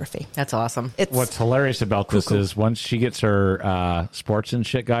choreography. That's awesome. It's What's hilarious about this is once she gets her sports and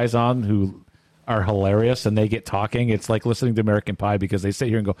shit guys on who are hilarious and they get talking, it's like listening to American Pie because they sit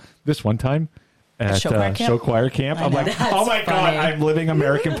here and go, this one time at show choir camp? show choir camp. I I'm know. like, That's oh my funny. God, I'm living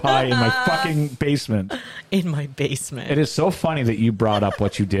American Pie in my fucking basement. In my basement. It is so funny that you brought up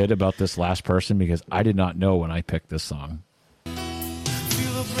what you did about this last person because I did not know when I picked this song.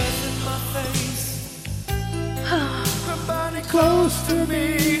 Feel a breath in my face. Her body close to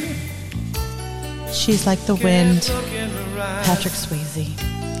me. She's like the wind. Look in her eyes. Patrick Swayze.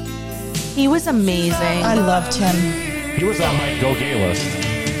 He was amazing. I loved him. He was on my Go Gay list.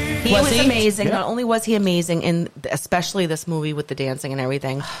 He Was was he? amazing. Yeah. Not only was he amazing, in especially this movie with the dancing and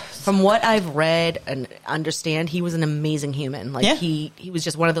everything. From what I've read and understand, he was an amazing human. Like Yeah. he was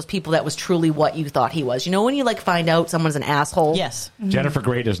just one of those people that was truly what you thought he was. You know when you find out someone's an asshole? Yes. Jennifer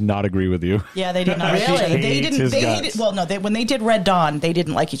Grey does not agree with you. Yeah, they did not. She Really? They hates didn't. his They guts. hated, well, no. When they did Red Dawn, they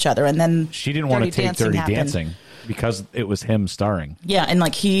didn't like each other, and then She didn't want to take Dirty happened. Dancing because it was him starring. Yeah, and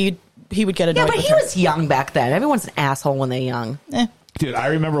he would get annoyed Yeah, but with he her. was young back then. Everyone's an asshole when they're young. Dude, I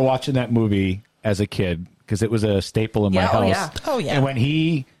remember watching that movie as a kid because it was a staple in my Yeah, house. oh, yeah. Oh, yeah. And when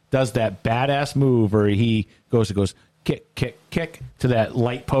he does that badass move where he goes kick, kick, kick to that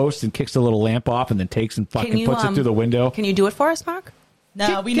light post and kicks the little lamp off and then takes and fucking puts it through the window. Can you do it for us, Mark?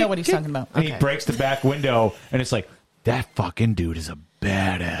 No, we know what he's talking about. And he breaks the back window and it's like, that fucking dude is a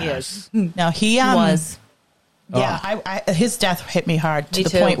badass. Yes. No, he was. Yeah, his death hit me hard to Me the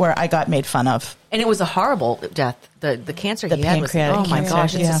too. point where I got made fun of. And it was a horrible death. The cancer The he had was, pancreatic oh my cancer,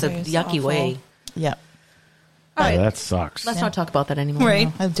 gosh, it's yeah. just a It was yucky awful. way. Yeah. All right, That sucks. let's not talk about that anymore. Right.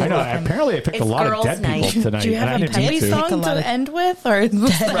 now. I know. Apparently, I picked It's a lot of girls' dead night. people tonight. Do you and I have a didn't mean Peppy to. song Pick a lot to of- end with? Or You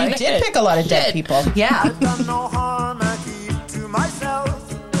did pick a lot of dead people. Yeah. Done no harm, I keep to myself.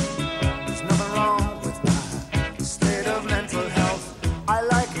 There's nothing wrong with my state of mental health. I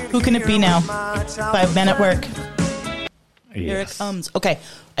like it Who Can It Be Now by Men at Work. Here it Yes. comes. Okay,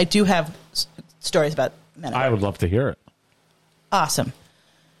 I do have stories about Men at Work. I would love to hear it. Awesome.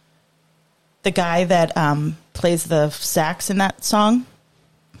 The guy that plays the sax in that song,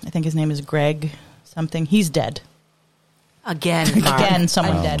 I think his name is Greg something. He's dead. Again, Again,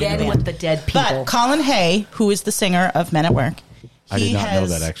 someone dead. Again with the dead people. But Colin Hay, who is the singer of Men at Work, I did he not know has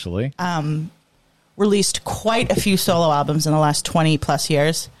that, actually. released quite a few solo albums in the last 20 plus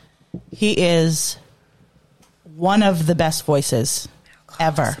years. He is one of the best voices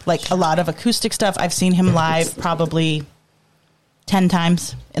ever. Like a lot of acoustic stuff. I've seen him live probably 10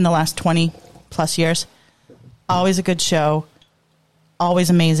 times in the last 20 plus years. Always a good show. Always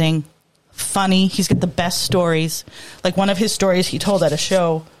amazing. Funny. He's got the best stories. Like one of his stories he told at a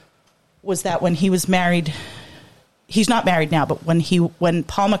show was that when he was married, he's not married now, but when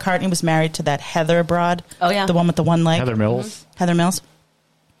Paul McCartney was married to that Heather broad, Oh, yeah. the one with the one leg, Heather Mills. Heather Mills,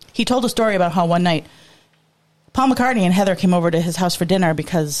 he told a story about how one night Paul McCartney and Heather came over to his house for dinner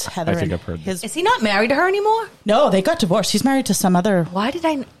because Heather I think and I've heard his Is he not married to her anymore? no, they got divorced. He's married to some other. Why did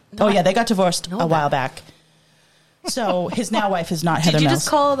I? Not Oh yeah, they got divorced know a while that. back. So his now wife is not Heather Did you Mills. just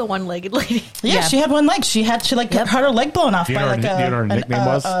call her the one-legged lady? yeah, she had one leg. She had her leg blown off Do you by know like her- do you know her nickname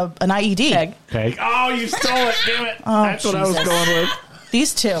was? an IED. Peg. Peg. Oh, you stole it. Damn it. That's what I was Jesus. going with.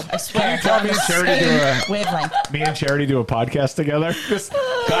 These two, I swear, tell me they're Charity the do same a- wavelength. Me and Charity do a podcast together.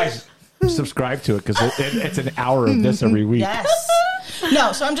 Guys, subscribe to it because it's an hour of this every week. Yes.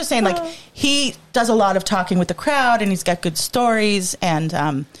 No, so I'm just saying, like, he does a lot of talking with the crowd, and he's got good stories.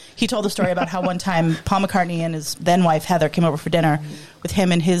 And he told a story about how one time Paul McCartney and his then wife Heather came over for dinner with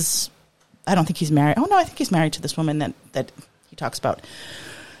him and his. I don't think he's married. Oh no, I think he's married to this woman that he talks about.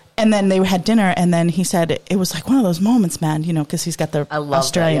 And then they had dinner, and then he said it was like one of those moments, man, you know, because he's got the I love that,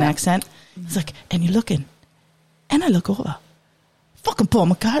 Australian yeah. accent. He's like, and you're looking, and I look over. Fucking Paul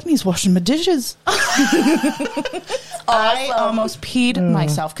McCartney's washing my dishes. I almost peed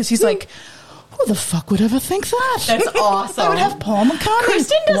myself because he's like, who the fuck would ever think that? That's awesome. I would have Paul McCartney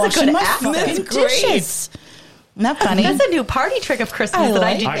Kristen does a washing good my accent. fucking That's great. dishes. Isn't that funny? That's a new party trick of Christmas that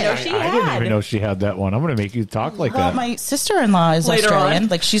I didn't know she I had. didn't even know she had that one. I'm going to make you talk like Well, that. my sister-in-law is Later Australian. on.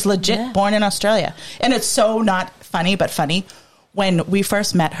 Like, she's legit born in Australia. And it's so not funny, but funny. When we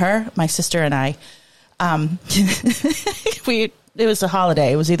first met her, my sister and I, it was a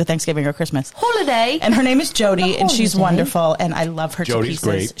holiday. It was either Thanksgiving or Christmas. Holiday. And her name is Jody, and she's Holiday. wonderful, and I love her Jody's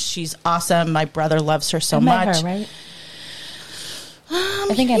to pieces. great. She's awesome. My brother loves her so I met much. her, right?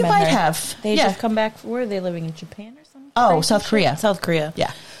 I think I you met might her. have. They Yeah. just come back. Where are they living in Japan or something? Oh, crazy South shit? Korea. South Korea.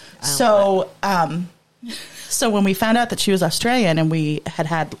 Yeah. So when we found out that she was Australian and we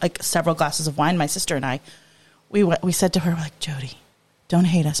had like several glasses of wine, my sister and I, we said to her, like, Jody, don't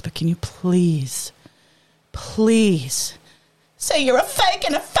hate us, but can you please say you're a fake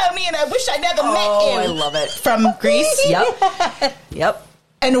and a phony and I wish I never met you. I love it. From Greece. Yep. Yep.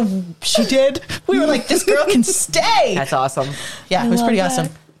 And she did. We were like, this girl can stay. That's awesome. Yeah, it was love pretty that. awesome.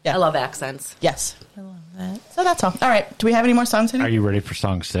 Yeah. I love accents. Yes. I love that. So that's all. All right. Do we have any more songs in Are here? you ready for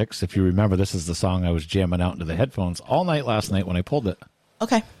song 6? If you remember, this is the song I was jamming out into the headphones all night last night when I pulled it.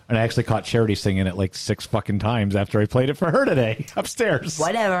 Okay. And I actually caught Charity singing it like 6 fucking times after I played it for her today upstairs.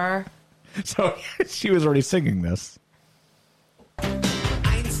 Whatever. So she was already singing this.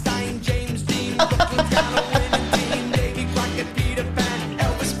 Einstein, James Dean, Brooklyn, Halloween, Dean, Davy Crockett, Peter Pan,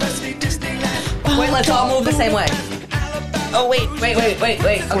 Elvis Presley, Disneyland. Wait, let's all move the same way. Oh, wait. Wait.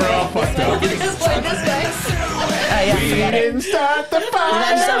 Okay. We're all fucked up. This way. Yeah, We forget it. didn't start the And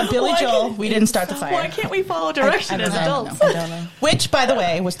fire. then Billy Joel, we didn't start the fire. Why can't we follow direction as adults? I don't know. Which, by the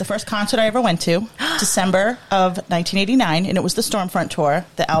way, was the first concert I ever went to, December of 1989, and it was the Stormfront Tour,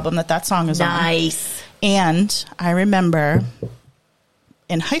 the album that song is on. Nice. And I remember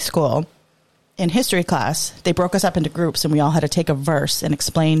in high school, in history class, they broke us up into groups, and we all had to take a verse and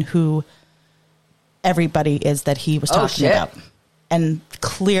explain who everybody is that he was Oh, talking shit. about. And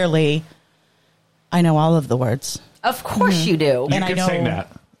clearly, I know all of the words. Of course you do. You And I can know sing that.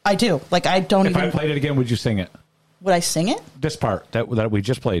 I do. Like, I don't If I even. played it again, would you sing it? Would I sing it? This part that we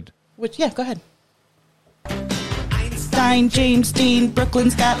just played. Which, yeah, go ahead. Einstein, James Dean,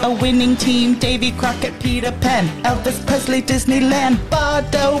 Brooklyn's got a winning team. Davy Crockett, Peter Pan, Elvis Presley, Disneyland,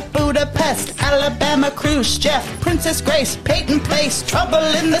 Bordeaux, Budapest, Alabama, Khrushchev, Princess Grace, Peyton Place, Trouble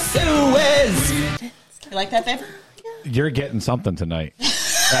in the Suez. You like that, babe? You're getting something tonight.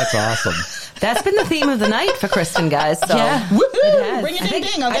 That's awesome. That's been the theme of the night for Kristen, guys. So Woohoo! Ring a I ding think-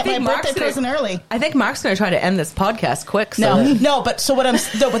 ding! I'll I get my think Mark's birthday gonna- present early. I think Mark's going to try to end this podcast quick. So No, that- no, but so what I'm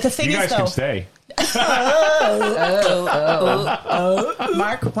no, but the thing You is guys though, can stay.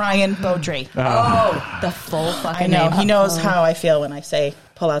 Mark Ryan Beaudry. Oh, the full fucking I know name. he knows how I feel when I say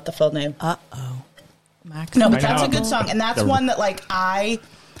pull out the full name. Max. No, I but that's know. a good song, and that's The- one that like I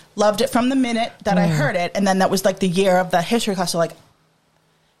loved it from the minute that I heard it, and then that was like the year of the history class. So like,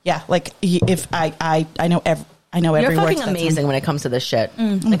 yeah, like if I know I know every You're word. fucking to that amazing song. when it comes to this shit.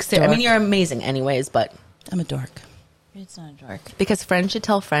 Like, I mean, you're amazing anyways, but I'm a dork. It's not a dork. because friends should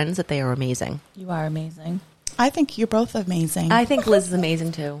tell friends that they are amazing. You are amazing. I think you're both amazing. I think Liz is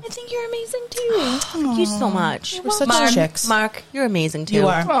amazing too. I think you're amazing too. Thank you so much. We're such Mark, chicks. Mark, you're amazing too. You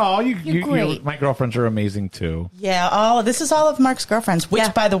are. Oh, You're great. my girlfriends are amazing too. Yeah, this is all of Mark's girlfriends, which,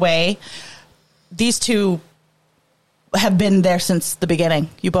 Yeah. by the way, these two have been there since the beginning.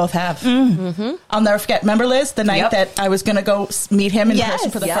 You both have. Mm-hmm. I'll never forget. Remember, Liz, the night Yep. that I was going to go meet him in Yes,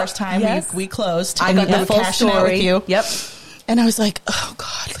 person for the yep, first time? yes. We closed. I and got we the were full cashing out story. with you. Yep. And I was like, oh,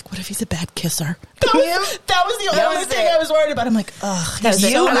 God, like, what if he's a bad kisser? That was the That only was thing it. I was worried about. I'm like, ugh. That was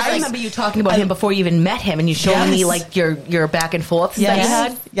he's it. so And I nice. remember you talking about him before you even met him, and you showing me Yes. like your back and forth that you Yes.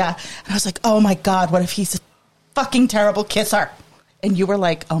 had. Yeah. And I was like, oh my God, what if he's a fucking terrible kisser? And you were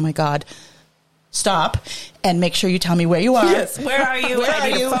like, oh my God, stop and make sure you tell me where you are. Where are you? Where I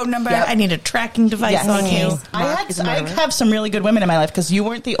need are you? a phone number. Yep. I need a tracking device Yes. on you. Mark is a I murderer. have some really good women in my life because you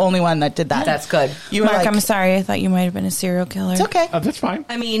weren't the only one that did that. That's good. You were Mark, like, I'm sorry. I thought you might have been a serial killer. it's okay. Oh, that's fine.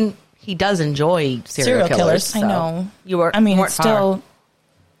 I mean, he does enjoy serial Serial killers. killers. I so know. You were. I mean, weren't it's far. still.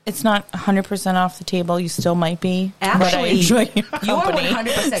 It's not 100% off the table. You still might be. but I Actually, enjoy your you are company.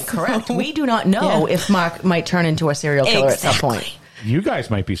 100% correct. We do not know if Mark might turn into a serial killer at some point. You guys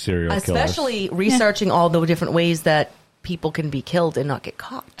might be serial killers. Especially researching all the different ways that people can be killed and not get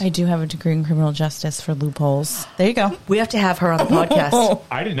caught. I do have a degree in criminal justice for loopholes. There you go. We have to have her on the podcast.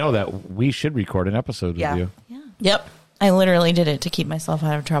 I didn't know that. We should record an episode Yeah. with you. Yep. I literally did it to keep myself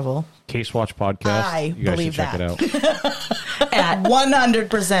out of trouble. Case Watch Podcast. I you guys believe should check that. it out. At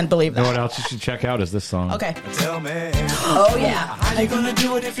 100% believe You know that. what else you should check out is this song. Okay. Tell me, oh yeah, how you gonna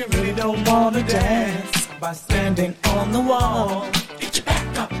do it if you really don't wanna dance? By standing on the wall. Get your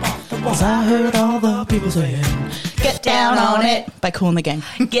back up off the wall. 'Cause I heard all the people saying, get down on it by Kool and the Gang.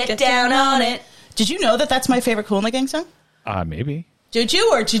 get down on it. Did you know that that's my favorite Kool and the Gang song? Maybe. Did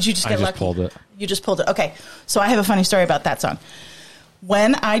you, or did you just I get just lucky? pulled it. You just pulled it. Okay. So I have a funny story about that song.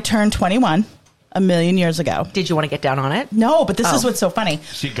 When I turned 21 a million years ago. Did you want to get down on it? No, but this is Oh. what's so funny.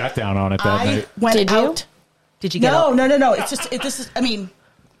 She got down on it that I night. went Did you? out. Did you get No, up? no. It's just this is. I mean,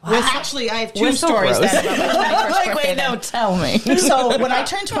 actually, I have two we're so stories. gross. Then about my 21st Like, birthday wait, then. no, tell me. So when I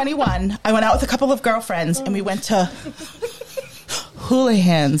turned 21, I went out with a couple of girlfriends and we went to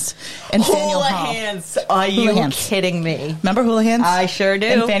Houlihan's in Faneuil Hall. Houlihan's. Are you Houlihan's. kidding me? Remember Houlihan's? I sure do.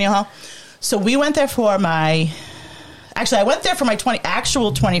 In Faneuil Hall. So we went there for my. Actually, I went there for my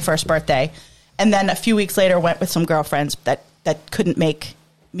actual 21st birthday, and then a few weeks later went with some girlfriends that couldn't make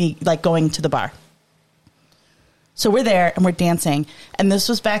me like going to the bar. So we're there and we're dancing, and this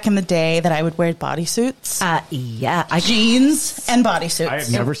was back in the day that I would wear bodysuits, Yeah. jeans, and bodysuits. I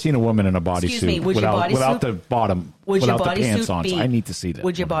have never seen a woman in a Excuse me, bodysuit would your without bodysuit- the bottom, Would your without the pants bodysuit on. be? So I need to see that.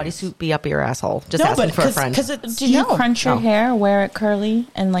 Would your one of these. bodysuit be up your asshole? Just No, asking but for a friend. because it's Did you no, crunch your No. hair, wear it curly,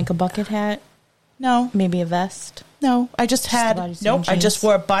 and like a bucket hat, no, maybe a vest? no. I just had the bodysuit nope. and I just jeans?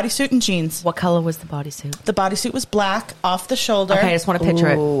 wore a bodysuit and jeans. What color was the bodysuit? The bodysuit was black, off the shoulder. Okay, I just want to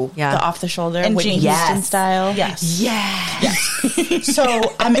picture Ooh, it. Yeah. the off the shoulder, And Whitney jeans. Houston Yes. style. Yes. yeah.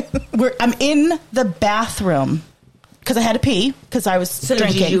 So I'm in the bathroom because I had to pee because I was So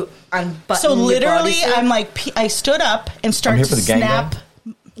drinking. did you unbutton So your literally, bodysuit? I'm like, I stood up and started here to for the snap. gangbang?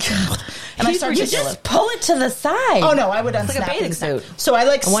 And I He's started to ridiculous. just. Pull it to the side. Oh no! I would like a unsnap bathing and snap. suit. So I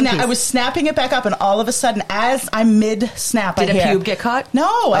like A one snap. piece. I was snapping it back up, and all of a sudden, as I'm mid snap, Did I a hear, pube get caught?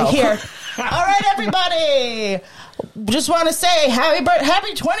 No, I Oh. hear. All right, everybody. Just want to say happy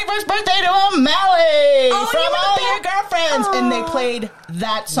 21st birthday to O'Malley Oh, from you were all the your best. girlfriends, and they played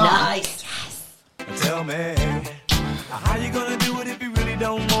that song. Nice. Tell me, how you gonna do it if you really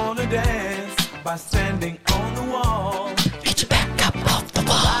don't wanna dance? By standing on the wall. Get your back up off the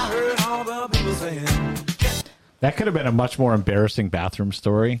wall. I heard all the people saying, That could have been a much more embarrassing bathroom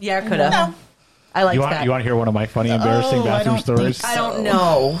story. Yeah, I could have. No. I like You want that. to hear one of my funny embarrassing I bathroom don't think stories? so. I don't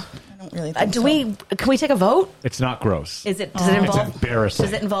know. I don't really think Do so. can we take a vote? It's not gross. Does it involve? It's embarrassing.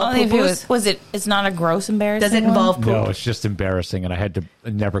 Does it involve Only if it poo-poos? was it? It's not a gross embarrassing. Does it one? involve poop? No, it's just embarrassing, and I had to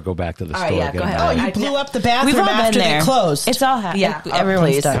never go back to the All right, store yeah, again. go ahead. Oh, I- you blew up the bathroom We've all after been there. they closed. It's all happened. Yeah,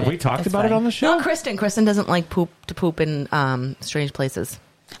 everyone's please. done Have it. we talked It's about it fine. on the show? No, Kristen. Kristen doesn't like to poop in strange places.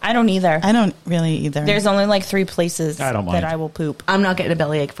 I don't either. I don't really either. There's only like 3 places I don't mind. that I will poop. I'm not getting a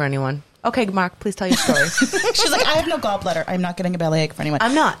bellyache for anyone. Okay, Mark, please tell your story. She's like, I have no gallbladder. I'm not getting a bellyache for anyone.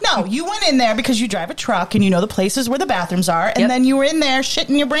 I'm not. No, you went in there because you drive a truck and you know the places where the bathrooms are, and Yep. then you were in there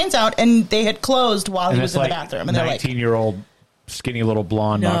shitting your brains out, and they had closed while And he it's was in like the bathroom, and they're like, 19-year-old skinny little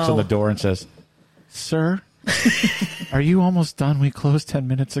blonde knocks on the door and says, "Sir, are you almost done? We closed 10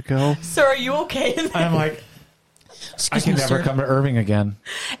 minutes ago." Sir, are you okay? I'm like, I can never come to Irving again.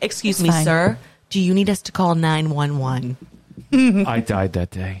 Excuse me, fine. sir. Do you need us to call 911? I died that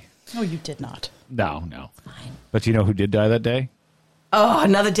day. No, you did not. No. But you know who did die that day? Oh,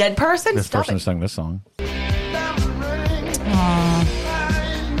 another dead person? This Stop person who it. sung this song.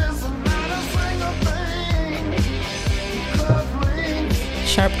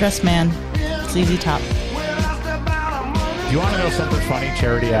 Sharp dressed man. ZZ Top. Do you want to know something funny?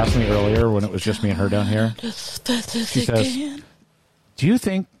 Charity asked me earlier when it was just me and her down here. She says, "Do you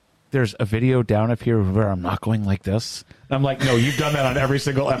think there's a video down up here where I'm not going like this?" And I'm like, "No, you've done that on every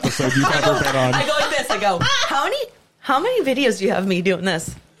single episode you've ever been on." I go like this. I go, how many videos do you have me doing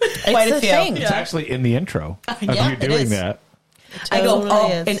this? Quite a few. thing. It's actually in the intro of Yeah, you it doing is. that. I go,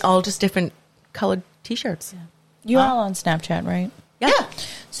 Totally is. in all just different colored T-shirts. You all on Snapchat, right? Yeah.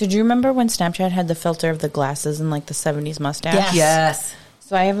 So do you remember when Snapchat had the filter of the glasses and like the 70s mustache? Yes. Yes.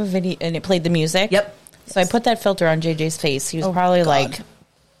 So I have a video and it played the music. Yep. So I put that filter on JJ's face. He was probably like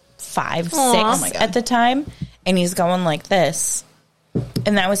 5, 6 Aw. Oh my God. at the time. And he's going like this.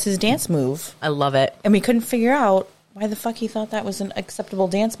 And that was his dance move. I love it. And we couldn't figure out why the fuck he thought that was an acceptable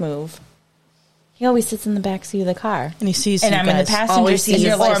dance move. He always sits in the back seat of the car. And he sees And you I'm in the guys. passenger Always seat sees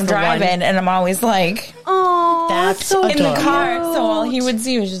or I'm the driving one. and I'm always like Oh, That's so in the adorable. car. So all he would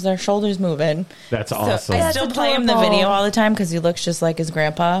see was just our shoulders moving. That's awesome. I still play him the adorable. video all the time because he looks just like his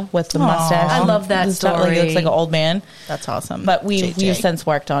grandpa with the mustache. I and love that the stuff, Like, he looks story. like an old man. That's awesome. But we've JJ. since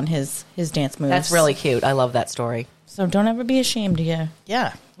worked on his dance moves. That's really cute. I love that story. So don't ever be ashamed, yeah.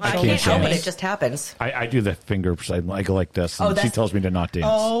 Yeah. I can't can't help say. it. It just happens. I do the finger. I go like this, and she that's- tells me to not dance.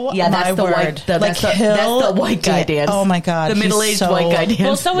 Oh, Yeah, that's my the word. white. That's Like the Hill white guy did- dance. Oh my God. The he's middle-aged so white guy dance.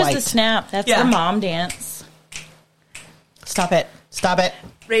 Well, so was white. the snap. That's Yeah. the mom dance. Stop it. Stop it.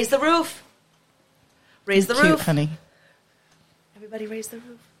 Raise the roof. Raise the Cute, roof. honey. Everybody raise the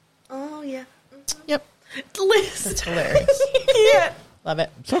roof. Oh, yeah. Yep. Liz. That's hilarious. Yeah. Love it.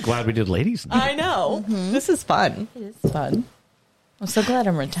 I'm so glad we did ladies night. I know. This is fun. It is fun. I'm so glad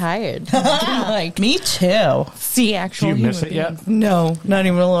I'm retired. like, Me too. see actual Do you miss human it yet? beings. No, not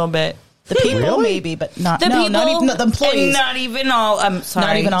even a little bit. The people Really? maybe, but not The no, people, not even the employees. and not even all. I'm sorry,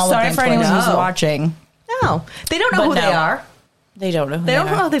 Not even all of sorry the for anyone employees. who's No. watching. No. They don't know But who no. they are. They don't know. Who They don't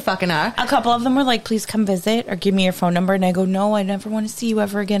know are. who they fucking are. A couple of them were like, "Please come visit or give me your phone number," and I go, "No, I never want to see you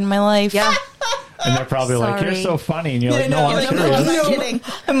ever again in my life." Yeah. And they're probably like, "You're Sorry. so funny," and you're like, "No, I'm Like, serious." I'm not kidding.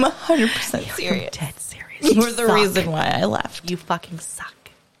 I'm 100% serious. Dead serious. You were You the suck. reason why I left. You fucking suck.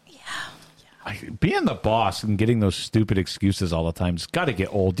 Being the boss and getting those stupid excuses all the time has got to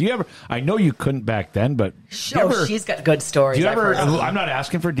get old. Do you ever? I know you couldn't back then, but do you ever, she's got good stories. do you I've ever? heard. I'm not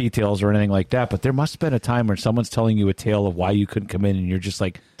asking for details or anything like that, but there must have been a time where someone's telling you a tale of why you couldn't come in, and you're just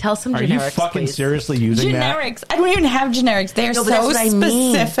like, Tell some "Are you generics, fucking please." seriously using that?" Generics. I don't even have generics. They're No, but so that's what I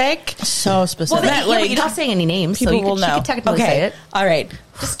mean. specific. So specific. Well, that, yeah, but like, you're not saying any names, so People you will can, she know. can technically say it. All right.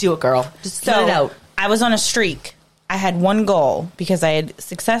 Just do it, girl. Just So let it out. I was on a streak. I had one goal because I had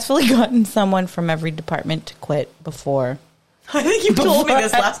successfully gotten someone from every department to quit before I think you told me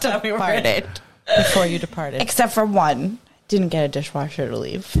this last time we were departed. Before you departed. Except for one. Didn't get a dishwasher to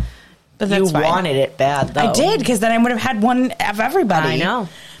leave. But You that's fine. wanted it bad, though. I did because then I would have had one of everybody. I know.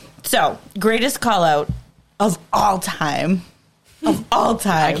 So, greatest call out of all time. Of all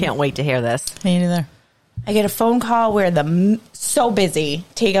time. I can't wait to hear this. Me neither. I get a phone call where so busy.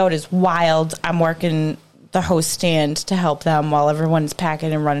 Takeout is wild. I'm working the host stand to help them while everyone's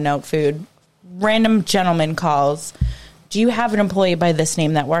packing and running out food. Random gentleman calls. Do you have an employee by this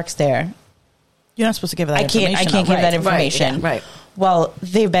name that works there? You're not supposed to give that I can't information. give that Right, information. yeah, right. Well,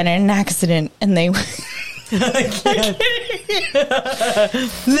 they've been in an accident and they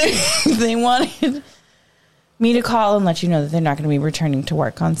they wanted me to call and let you know that they're not going to be returning to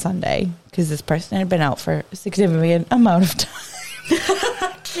work on Sunday because this person had been out for a significant amount of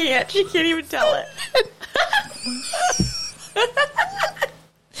time. She can't even tell it.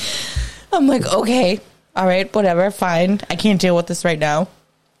 I'm like, okay, all right, whatever, fine. I can't deal with this right now.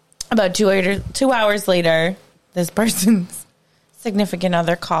 About 2 hours later, this person's significant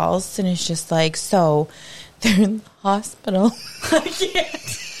other calls and it's just like, so they're in the hospital. I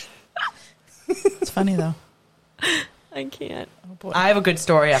can't. It's funny though. I can't. Oh, boy. I have a good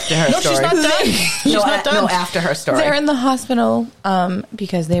story after her story. She's not done. She's not done. No, after her story. They're in the hospital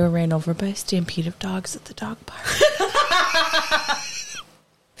because they were ran over by a stampede of dogs at the dog park.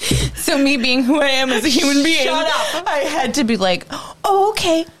 So me being who I am as a human being, Shut up. I had to be like, oh,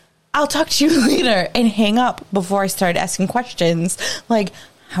 okay, I'll talk to you later and hang up before I started asking questions like,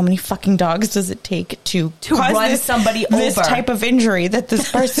 how many fucking dogs does it take to cause run somebody this over? type of injury that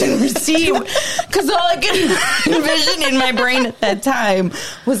this person received? Because all I could envision in my brain at that time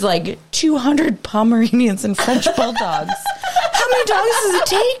was like 200 Pomeranians and French bulldogs. How many dogs does it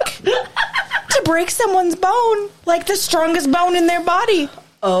take to break someone's bone, like the strongest bone in their body?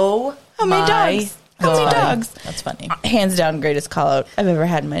 Oh, How many my dogs? How many God. dogs? That's funny. Hands down, greatest call out I've ever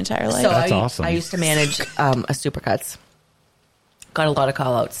had in my entire life. So That's I, awesome. I used to manage a Supercuts. Got a lot of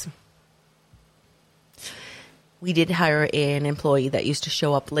call outs. We did hire an employee that used to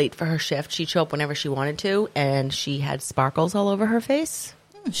show up late for her shift. She'd show up whenever she wanted to, and she had sparkles all over her face.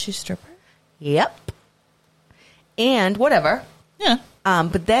 She's a stripper. Yep. And whatever. Yeah.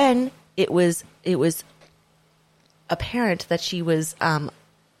 But then it was apparent that she was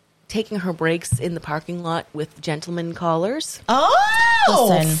taking her breaks in the parking lot with gentlemen callers. Oh,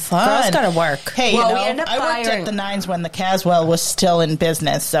 Listen, fun. girls gotta work. Hey, Well, you we know, ended up I worked firing- at the Nines when the Caswell was still in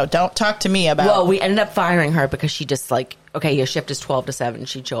business, so don't talk to me about. Well, we ended up firing her because she just like, okay, your shift is 12 to 7.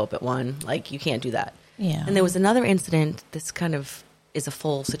 She'd show up at 1. Like, you can't do that. Yeah. And there was another incident. This kind of is a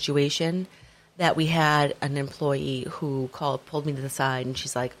full situation that we had an employee who pulled me to the side, and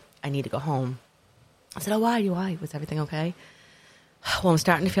she's like, I need to go home. I said, oh, why? Was everything okay? Well, I'm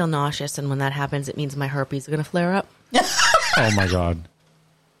starting to feel nauseous, and when that happens, it means my herpes are going to flare up. Oh my God.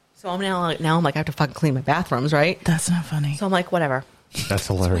 So I'm now I'm like, I have to fucking clean my bathrooms, right? That's not funny. So I'm like, whatever. That's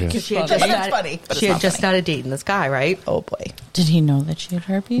hilarious. She had Funny. just It's started, funny, but she it's had not just funny. started dating this guy, right? Oh boy. Did he know that she had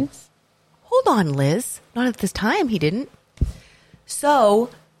herpes? Hold on, Liz. Not at this time, he didn't. So,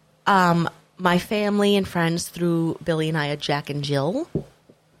 my family and friends threw Billy and I a Jack and Jill.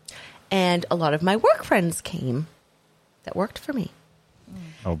 And a lot of my work friends came that worked for me.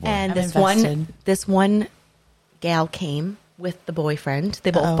 Oh boy. And I'm this one gal came with the boyfriend. They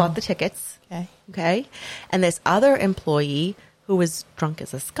both Uh-oh. bought the tickets. Okay. Okay. And this other employee who was drunk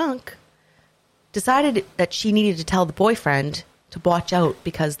as a skunk decided that she needed to tell the boyfriend to watch out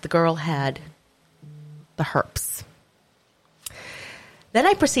because the girl had the herpes. Then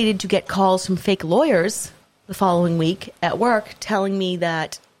I proceeded to get calls from fake lawyers the following week at work telling me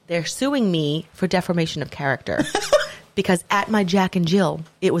that they're suing me for defamation of character because at my Jack and Jill,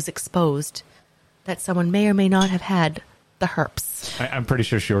 it was exposed that someone may or may not have had the herpes. I'm pretty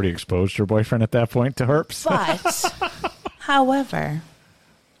sure she already exposed her boyfriend at that point to herpes. But, however,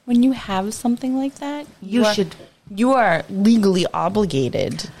 when you have something like that, you are legally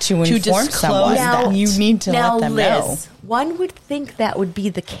obligated to inform disclose someone that. that you need to now, let them Liz, know. one would think that would be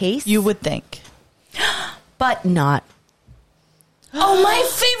the case, You would think. but not. Oh, my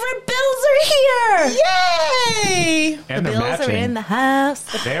favorite bills are here! Yay! And The they're bills matching. are in the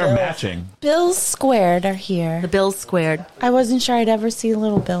house. They are matching. Bills squared are here. The bills squared. I wasn't sure I'd ever see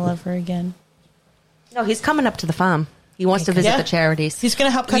little Bill ever again. No, he's coming up to the farm. He wants to visit Yeah. the charities. He's going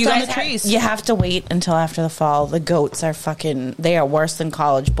to help cut You down guys the trees. you have to wait until after the fall. The goats are they are worse than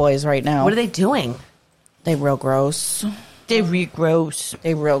college boys right now. What are they doing? They real gross. They regross.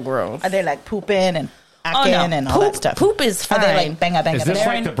 They real gross. Are they like pooping and acting and all that stuff? Poop is Are fine. they like banga banga Is this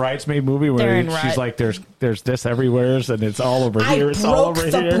banga? like the Bridesmaid movie they're where in she's rut. like, there's this everywhere and it's all over I here, it's all broke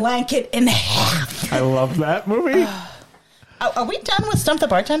over the here. blanket in half. I love that movie. Are we done with Stump the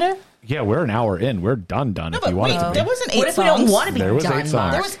Bartender? Yeah, we're an hour in. We're done No, if but you want wait, it to be. there wasn't 8 What if we songs. don't want to be There was 8 done, songs.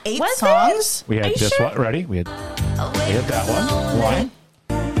 Mark? There was 8 Was songs. We Are had you this sure? one. Ready? We had that one.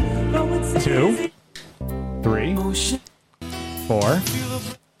 1, 2, 3, 4,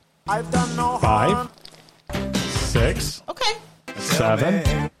 5, 6, Okay.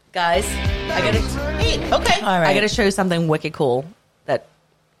 7. Guys, I gotta 8. Okay. All right. I gotta show you something wicked cool that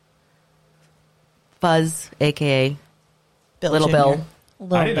Fuzz, aka Little Jr. Bill.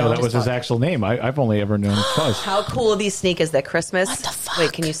 I didn't know that was his actual name. I've only ever known Fuzz. How cool are these sneakers? They're Christmas. What the fuck?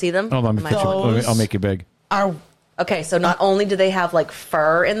 Wait, can you see them? Hold on, Am I- I'll make you big. Are Okay, so not only do they have like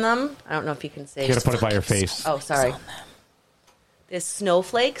fur in them, I don't know if you can see. You gotta put it by your face. Oh, sorry. There's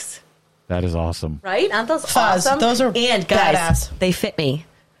snowflakes, That is awesome. right? Aren't those Fuzz, awesome? those are and guys, badass. they fit me.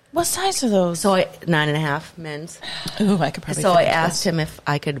 What size are those? So 9.5 men's. ooh, I could probably. So fit I into asked this. him if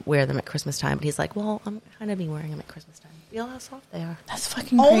I could wear them at Christmas time, but he's like, "Well, I'm kind of be wearing them at Christmas time. Feel how soft they are." That's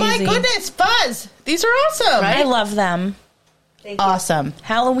fucking Oh crazy. my goodness, Fuzz! These are awesome. I love them. Awesome.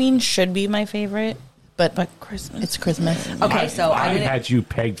 Halloween should be my favorite, but Christmas. It's Christmas. Okay, so I I'm gonna, had you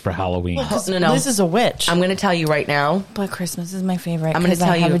pegged for Halloween. no. Liz is a witch. I'm going to tell you right now. But Christmas is my favorite. I'm gonna because I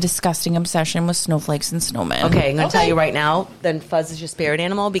tell have you- a disgusting obsession with snowflakes and snowmen. Okay, I'm going to tell Okay. you right now. Then Fuzz is your spirit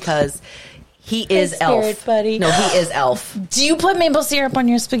animal because he is spirit Elf. buddy. No, he is Elf. Do you put maple syrup on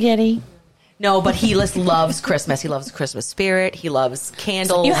your spaghetti? No, but he just loves Christmas. He loves Christmas spirit. He loves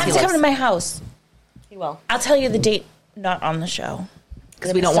candles. You have he to come loves- to my house. He will. I'll tell you the date, not on the show.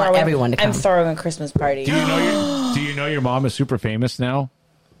 because we don't want everyone to come. I'm throwing a Christmas party. Do you know your mom is super famous now?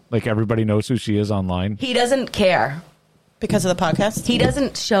 Like everybody knows who she is online. He doesn't care. Because of the podcast? He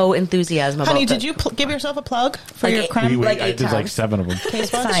doesn't show enthusiasm about Honey, it. did you give yourself a plug for Like your creme? I 8 did like times. 7 of them.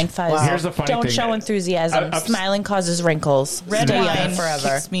 It's fine, Fuzz. Here's the funny Don't thing. show enthusiasm. I've- Smiling causes wrinkles. Red Stay wine young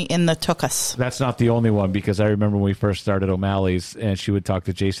forever. keeps me in the tuchus. That's not the only one, because I remember when we first started O'Malley's and she would talk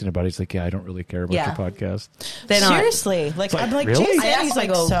to Jason about it. He's like, yeah, I don't really care about Yeah. your podcast. They're not. Seriously. Like, like, I'm like, really? Jason, I asked he's him, like,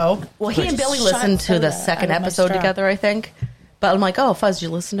 I go, so? Well, he and Billy Shut listened to the soda second out of my episode straw. together, I think. But I'm like, oh, Fuzz, did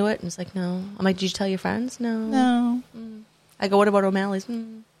you listen to it? And he's like, no. I'm like, did you tell your friends? No. No. I go, what about O'Malley's?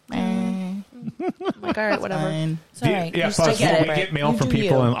 I'm like, all right, whatever. Fine. It's all right. Yeah, You Fuzz, still get we it. get mail You from do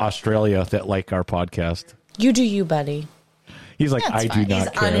people you. in Australia that like our podcast. You do you, buddy. He's like, That's I do fine. not He's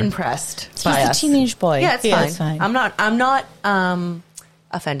care. unimpressed He's by a us. teenage boy. Yeah, it's Yeah, fine. I'm not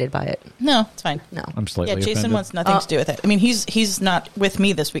offended by it. No, it's fine. No. I'm slightly Yeah, Jason offended. wants nothing to do with it. I mean, he's not with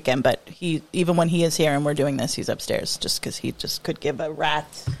me this weekend, but he even when he is here and we're doing this, he's upstairs just because he just could give a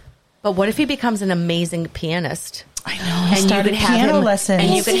rat's. But what if he becomes an amazing pianist? I know. And you started could have piano him, lessons.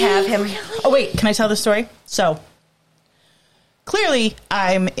 And you could have him. Oh wait, can I tell the story? So clearly,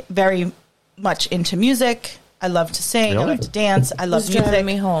 I'm very much into music. I love to sing. I Really? love to dance. I love Who's driving music.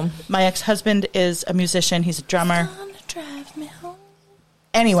 me home? My ex-husband is a musician. He's a drummer.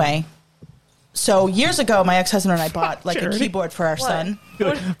 Anyway, so years ago, my ex-husband and I bought like a Charity. keyboard for our son,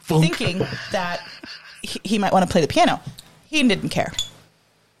 Funk. thinking that he might want to play the piano. He didn't care.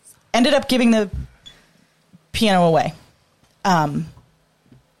 Ended up giving the piano away.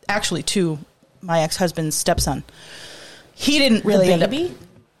 Actually, to my ex-husband's stepson. He didn't really end up- baby?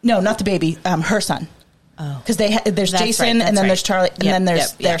 No, not the baby. Her son. Oh. Because there's That's Jason, right, and that's then right. there's Charlie, and Yep, then there's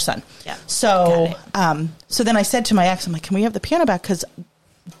yep, their yep. son. Yeah. So, Got so then I said to my ex, I'm like, can we have the piano back? Because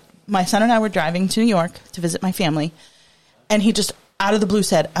my son and I were driving to New York to visit my family, and he just out of the blue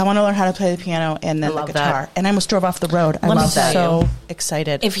said, I want to learn how to play the piano and then I the love guitar. that. And I almost drove off the road. I Let me was tell so you.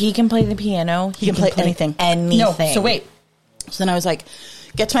 excited. If he can play the piano, He can play anything. Anything. No, so wait. So then I was like,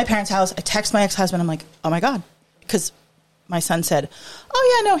 get to my parents' house. I text my ex-husband. I'm like, oh my God. Because my son said,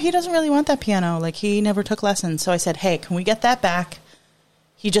 oh yeah, no, he doesn't really want that piano. Like he never took lessons. So I said, hey, can we get that back?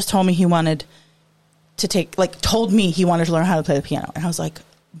 He just told me he wanted to told me he wanted to learn how to play the piano. And I was like,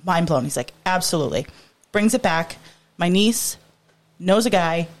 mind blown. He's like, absolutely. Brings it back. My niece knows a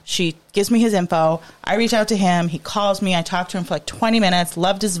guy. She gives me his info. I reach out to him. He calls me. I talk to him for like 20 minutes.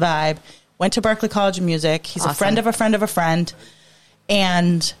 Loved his vibe. Went to Berklee College of Music. He's a friend of a friend of a friend.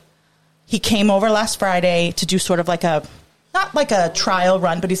 And he came over last Friday to do sort of like not like a trial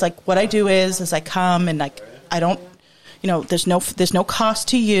run, but he's like, what I do is I come and like, I don't, there's no cost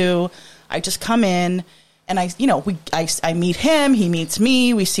to you. I just come in and I meet him, he meets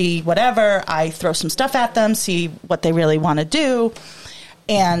me, we see whatever, I throw some stuff at them, see what they really want to do.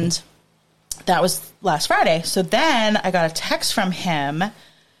 And that was last Friday. So then I got a text from him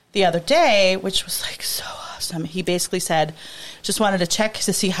the other day, which was like so awesome. He basically said, just wanted to check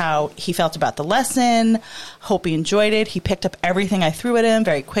to see how he felt about the lesson. Hope he enjoyed it. He picked up everything I threw at him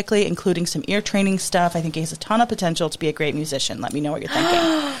very quickly, including some ear training stuff. I think he has a ton of potential to be a great musician. Let me know what you're thinking.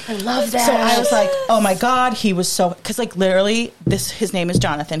 I love that. So I was like, oh my God, he was so, because like literally his name is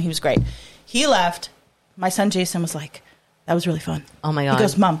Jonathan. He was great. He left. My son Jason was like, that was really fun. Oh my God. He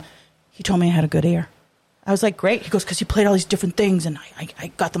goes, Mom, he told me I had a good ear. I was like, great. He goes, because you played all these different things and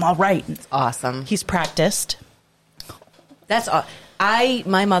I got them all right. And Awesome. he's practiced. That's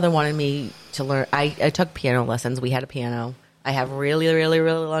my mother wanted me to learn. I took piano lessons. We had a piano. I have really, really,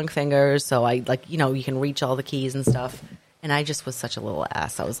 really long fingers, so I you can reach all the keys and stuff. And I just was such a little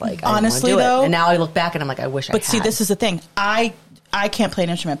ass. I was like, Honestly, I don't wanna do though- it. And now I look back and I'm like, I wish I But had. see, this is the thing. I can't play an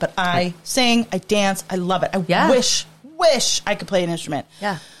instrument, but I sing, I dance, I love it. I Yeah. wish I could play an instrument.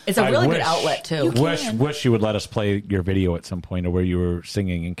 Yeah, it's a I really good wish- outlet too. Wish you would let us play your video at some point of where you were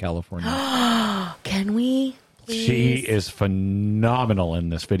singing in California. Can we? Please? She is phenomenal in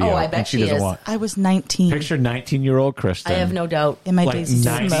this video. Oh, I bet and she she doesn't is. want. I was 19 Picture 19-year-old Kristen. I have no doubt. in my like days of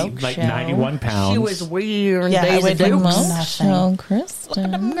 90, smoke like show. 91 pounds. She was weird. Yeah, I days would of do dukes. nothing. Kristen.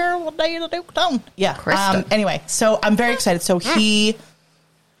 Yeah. Krista. Anyway, so I'm very excited. So he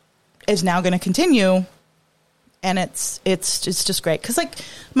is now going to continue, and it's just great because like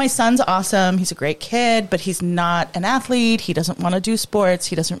my son's awesome. He's a great kid, but he's not an athlete. He doesn't want to do sports.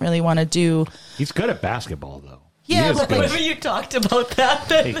 He doesn't really want to do. He's good at basketball, though. Yeah, He is but good. Whenever you talked about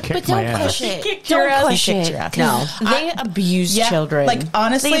that, He then kicked my ass. Kicked your Don't ass. push He kicked it. your ass. No. They abuse children. Like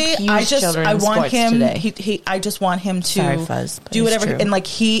honestly, They abuse children I in want sports him. today. I just want him to Sorry, Fuzz, but do it's whatever. true. And like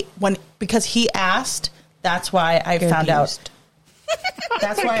because he asked. That's why I You're found abused. out.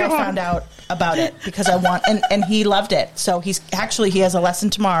 That's why I found out about it, because I want, and he loved it. So he has a lesson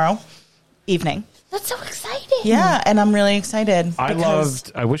tomorrow evening. That's so exciting. Yeah, and I'm really excited.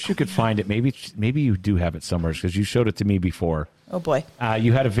 I wish you could find it. Maybe you do have it somewhere, because you showed it to me before. Oh boy.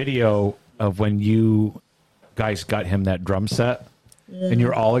 You had a video of when you guys got him that drum set, and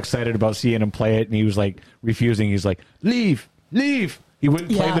you're all excited about seeing him play it, and he was like refusing. He's like, leave. He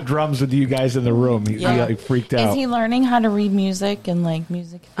wouldn't play Yeah. the drums with you guys in the room. He like freaked out. Is he learning how to read music and like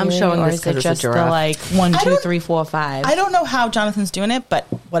music theory? I'm showing or this is 'cause it it's a just the giraffe. like 1, 2, 3, 4, 5? I don't know how Jonathan's doing it, but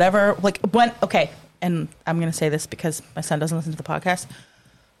whatever. Like and I'm going to say this because my son doesn't listen to the podcast.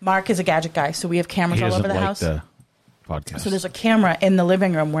 Mark is a gadget guy, so we have cameras He all doesn't over the like house. the podcast. So there's a camera in the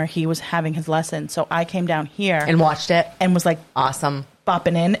living room where he was having his lesson. So I came down here And watched it. and was like Awesome.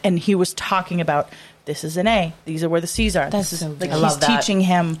 bopping in, and he was talking about, this is an A. These are where the C's are. That's This is so like good. I he's love that. teaching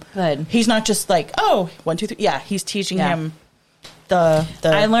him. Good. He's not just like, 1, 2, 3. Yeah, he's teaching Yeah. him the.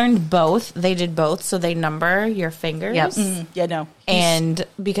 I learned both. They did both, so they number your fingers. Yep. Yeah, no. And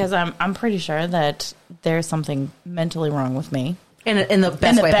because I'm pretty sure that there's something mentally wrong with me. In the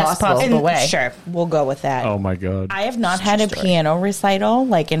best the way best possible. possible. way. Sure, we'll go with that. Oh my god! I have not had a piano recital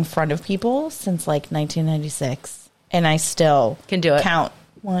like in front of people since like 1996, and I still Can do it. Count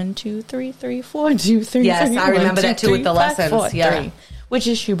 1, 2, 3, 3, 4, 2, 3. Yes, 3, I remember 1, that 2, too with the 3, 5, lessons. 4, Yeah. 3, which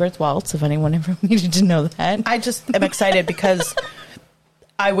is Schubert's waltz. If anyone ever needed to know that, I just am excited because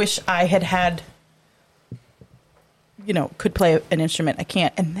I wish I had, could play an instrument. I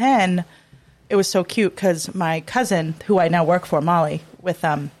can't. And then it was so cute because my cousin, who I now work for, Molly, with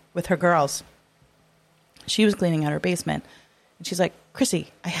her girls, she was cleaning out her basement, and she's like, Chrissy,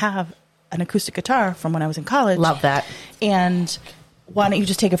 I have an acoustic guitar from when I was in college. Love that. And why don't you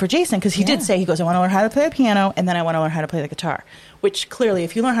just take it for Jason? Because he did say, he goes, I want to learn how to play the piano, and then I want to learn how to play the guitar. Which clearly,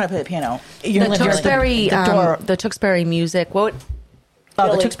 if you learn how to play the piano, you're The Tewksbury, the door. the Tewksbury Music. What? The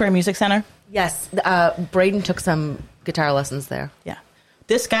Billy. Tewksbury Music Center. Yes, Braden took some guitar lessons there. Yeah.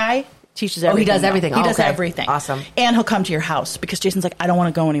 This guy teaches Oh, everything. he does everything. He Oh, does okay. everything. Awesome. And he'll come to your house because Jason's like, I don't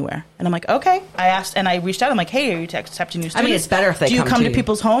want to go anywhere. And I'm like, okay. I asked, and I reached out. I'm like, hey, are you accepting new students? I mean, it's better if they Do you come come to to you.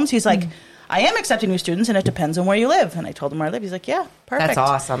 people's homes? He's like, I am accepting new students, and it depends on where you live. And I told him where I live. He's like, yeah, perfect. That's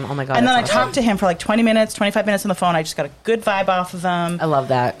awesome. Oh my God. And then I that's awesome. talked to him for like 20 minutes, 25 minutes on the phone. I just got a good vibe off of him. I love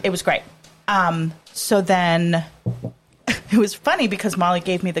that. It was great. So then it was funny because Molly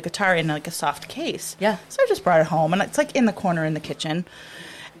gave me the guitar in like a soft case. Yeah. So I just brought it home, and it's like in the corner in the kitchen.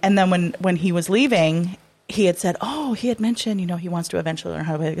 And then when he was leaving, he had said, he had mentioned, he wants to eventually learn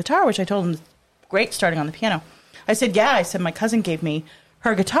how to play the guitar, which I told him, great, starting on the piano. I said, yeah. I said, my cousin gave me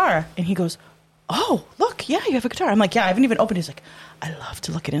her guitar. And he goes, oh, look, yeah, you have a guitar. I'm like, yeah, I haven't even opened it. He's like, I love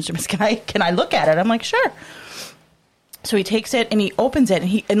to look at instruments. Can I look at it? I'm like, sure. So he takes it and he opens it,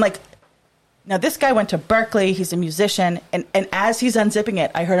 and now this guy went to Berkeley. He's a musician. And as he's unzipping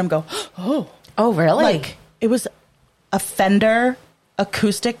it, I heard him go, oh. Oh, really? Like, it was a Fender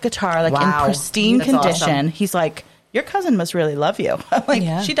acoustic guitar, like Wow. in pristine That's condition. awesome. He's like, your cousin must really love you. I'm like,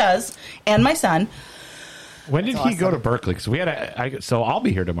 Yeah. she does. And my son. When did he go to Berkeley? Because we had so I'll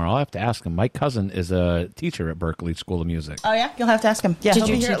be here tomorrow. I'll have to ask him. My cousin is a teacher at Berkeley School of Music. Oh, yeah? You'll have to ask him. Yeah, did he'll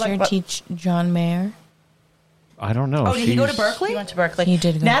your be here teacher at, like, teach John Mayer? I don't know. Oh, did he go to She's- Berkeley? He went to Berkeley. He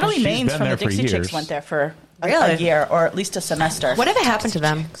did go to Natalie Berkeley. Maines She's from been the there for Dixie years. Chicks went there for a Really? year, or at least a semester. Whatever happened to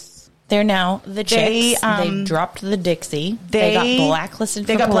them? They're now the They, Chicks. They dropped the Dixie. They got blacklisted.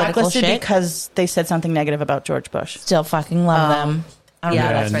 They for got political blacklisted shit. because they said something negative about George Bush. Still fucking love them. I don't Yeah,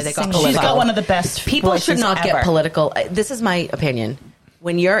 know. that's right. They got Sing- She's political. got one of the best People should voices not ever. get political. This is my opinion.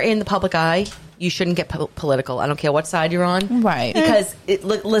 When you're in the public eye, you shouldn't get political. I don't care what side you're on. Right. Because,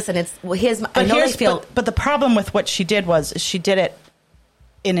 listen, it's... Here's my... I know they feel... but the problem with what she did was she did it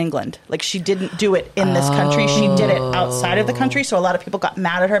in England. Like, she didn't do it in this country. She did it outside of the country. So a lot of people got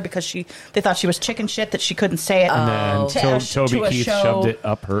mad at her because they thought she was chicken shit, that she couldn't say it. And then To a- Toby to a Keith show. shoved it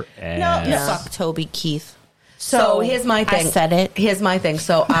up her ass. No. Fuck Toby Keith. So here's my thing. I said it. Here's my thing.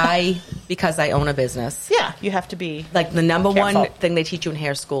 So because I own a business, Yeah, you have to be like the number one Careful. thing they teach you in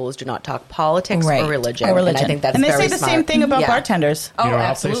hair school is do not talk politics Right. or religion. or religion. And I think that's and they very say the smart. same thing about Yeah. bartenders. Oh, You know how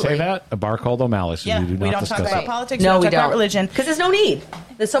absolutely. they say that? A bar called O'Malley. So Yeah, you do we not don't discuss talk about it. politics. No, we we don't talk don't. about religion. Because there's no need.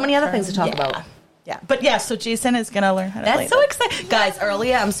 There's so many other things to talk Yeah. about. Yeah, but yeah. So Jason is gonna learn how to play That's so that. exciting. Guys,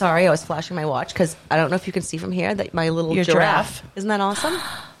 earlier, I'm sorry, I was flashing my watch because I don't know if you can see from here that my little Your giraffe. Isn't that awesome?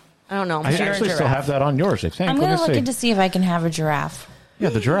 I don't know. I actually still have that on yours, I think. I'm Let gonna me look see. into see if I can have a giraffe. Yeah,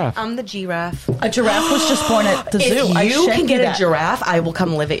 the giraffe. I'm the giraffe. A giraffe was just born at the zoo. If I you sent can get that. a giraffe, I will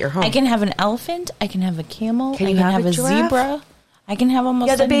come live at your home. I can have an elephant. I can have a camel. Can I you can have have a a giraffe? zebra. I can have almost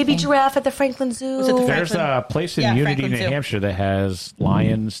Yeah, the baby anything. giraffe at the Franklin Zoo. Was it the There's a place in Yeah, Unity, Franklin New Zoo. Hampshire that has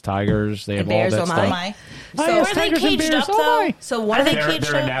lions, tigers. They have bears, all that oh stuff. my. So are they tigers and caged bears. up Oh, though? my. So one of the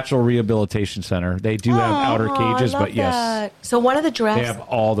They're a natural rehabilitation center. They do have outer cages, but yes, So one of the they giraffes, have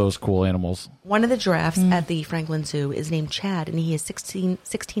all those cool animals. one of the giraffes at the Franklin Zoo is named Chad, and he is 16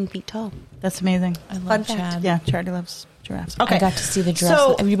 feet tall. That's amazing. I love Fun fact. Chad. Yeah, Charity loves giraffes. I got to see the giraffes.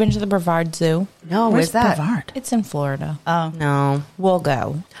 So- Have you been to the Brevard Zoo? No, where's that? Brevard? It's in Florida. No. We'll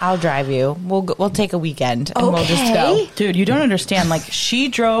go. I'll drive you. We'll take a weekend and we'll just go. Dude, you don't understand. Like, she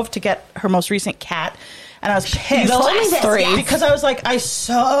drove to get her most recent cat, and I was pissed. The last three. Because I was like, I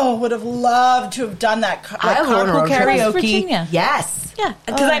so would have loved to have done that I wanna carpool road trip. karaoke. Virginia. Yes. Yeah,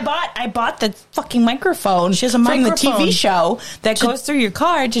 because I bought the fucking microphone. She has a from microphone. the TV show that goes through your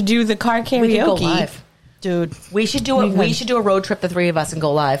car to do the car karaoke. We can go live. Dude, We should do it. We should do a road trip, the three of us, and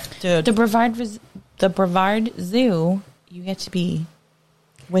go live. dude. The Brevard Zoo. You get to be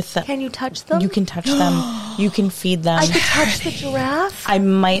with them. Can you touch them? You can touch them. You can feed them. I could touch the giraffe. I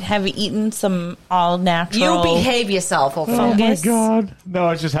might have eaten some all natural. You behave yourself, Ophelia. Oh my Fungus. god! No,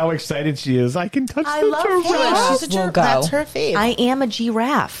 it's just how excited she is. I can touch I the love giraffe. giraffes. She's a We'll giraffe. go. That's her fave. I am a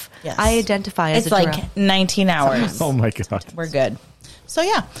giraffe. Yes. I identify as It's a like giraffe. 19 hours. Oh my god! We're good. So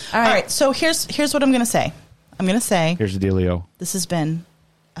yeah. All right. right. So here's what I'm gonna say. I'm gonna say Here's the dealio. this has been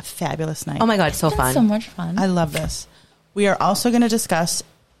a fabulous night. Oh my god, so That's fun. so much fun. I love this. We are also going to discuss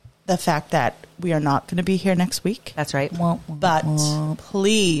the fact that we are not going to be here next week. That's right. But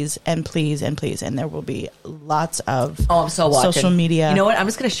please and please and please, and there will be lots of Oh, I'm so watching. social media. You know what? I'm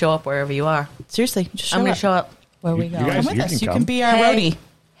just going to show up wherever you are. Seriously, just I'm going up. to show up. Where we You go? guys- Come with You us. can You come. can be our Hey. roadie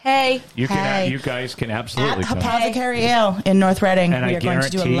Hey. You can. Hey. You guys can at absolutely come. Apothecary Ale in North Reading. And we I are going to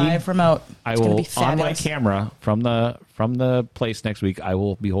do a guarantee live remote. I It's going will to be on my fabulous. camera from the place next week. I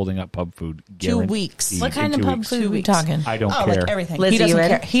will be holding up pub food. 2 weeks. guaranteed What kind in of 2 pub weeks. food are we weeks. talking? I don't Oh, care. like everything. Lizzie, he doesn't you in?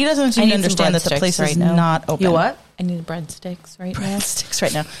 care. He doesn't I even need some understand that the breadsticks place right is now. not open. You what? I need breadsticks right now. Breadsticks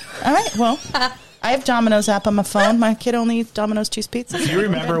right now. All right. Well, I have Domino's app on my phone. My kid only eats Domino's cheese pizza. Do you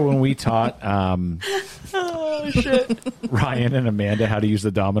remember when we taught Ryan and Amanda how to use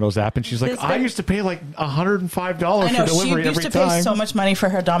the Domino's app? And she's like, I used to pay like $105 I know for delivery she used every to pay time. so much money for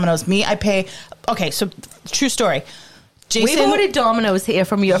her Domino's. Me, I pay. Okay, so true story. Jason, We've ordered Domino's here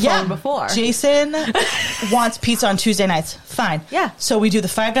from your phone before. Jason wants pizza on Tuesday nights. Fine. Yeah. So we do the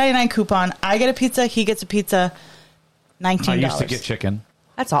 $5.99 coupon. I get a pizza. He gets a pizza. $19. I used to get chicken.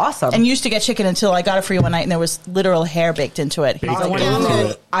 That's awesome. and used to get chicken until I got it free one night, and there was literal hair baked into it. He was Baked like, into "Yeah, I'm it.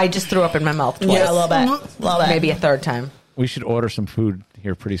 good." I just threw up in my mouth twice. Yeah, a little bit. A little bit. Maybe a third time. We should order some food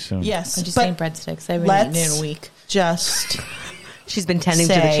here pretty soon. Yes. I'm just but saying breadsticks. I haven't eaten in let's a week. just She's been tending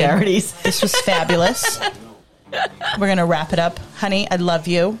to the say charities. this was fabulous. We're going to wrap it up. Honey, I love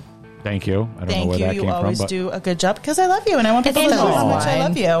you. Thank you. I don't know Thank where you. that You came from. always But do a good job because I love you and I want people to It's know how much I fine.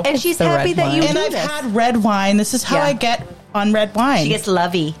 love you. And she's the happy red that you wine. And do I've this. had red wine. This is how Yeah. I get on red wine. She gets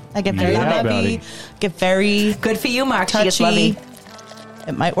lovey. I get very Yeah, lovey, buddy. get very Good for you, Mark. She gets touchy. lovey.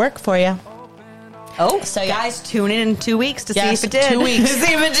 It might work for you. Oh, So, yeah. guys, tune in 2 weeks to Yes, see if it did. 2 weeks.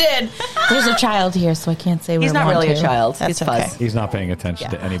 see if it did. There's a child here, so I can't say He's we're not want really a to. child. That's He's fuzz. okay. he's not paying attention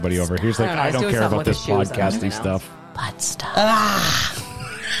to anybody over here. He's like, I don't know, I he's don't doing care something about with this his shoes. I don't podcasty even know. stuff. Butt stuff.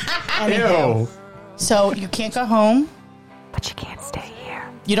 Ew. So you can't go home. But you can't stay here.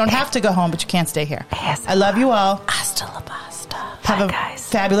 You don't have to go home, but you can't stay here. Yes. I love you all. Hasta la pasta. Have a guys.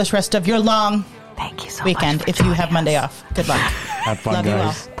 fabulous rest of your long Thank you so weekend much. if you have Monday off. Good luck. Have fun, Love you all.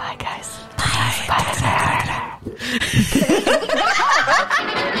 guys. Bye, guys. Bye.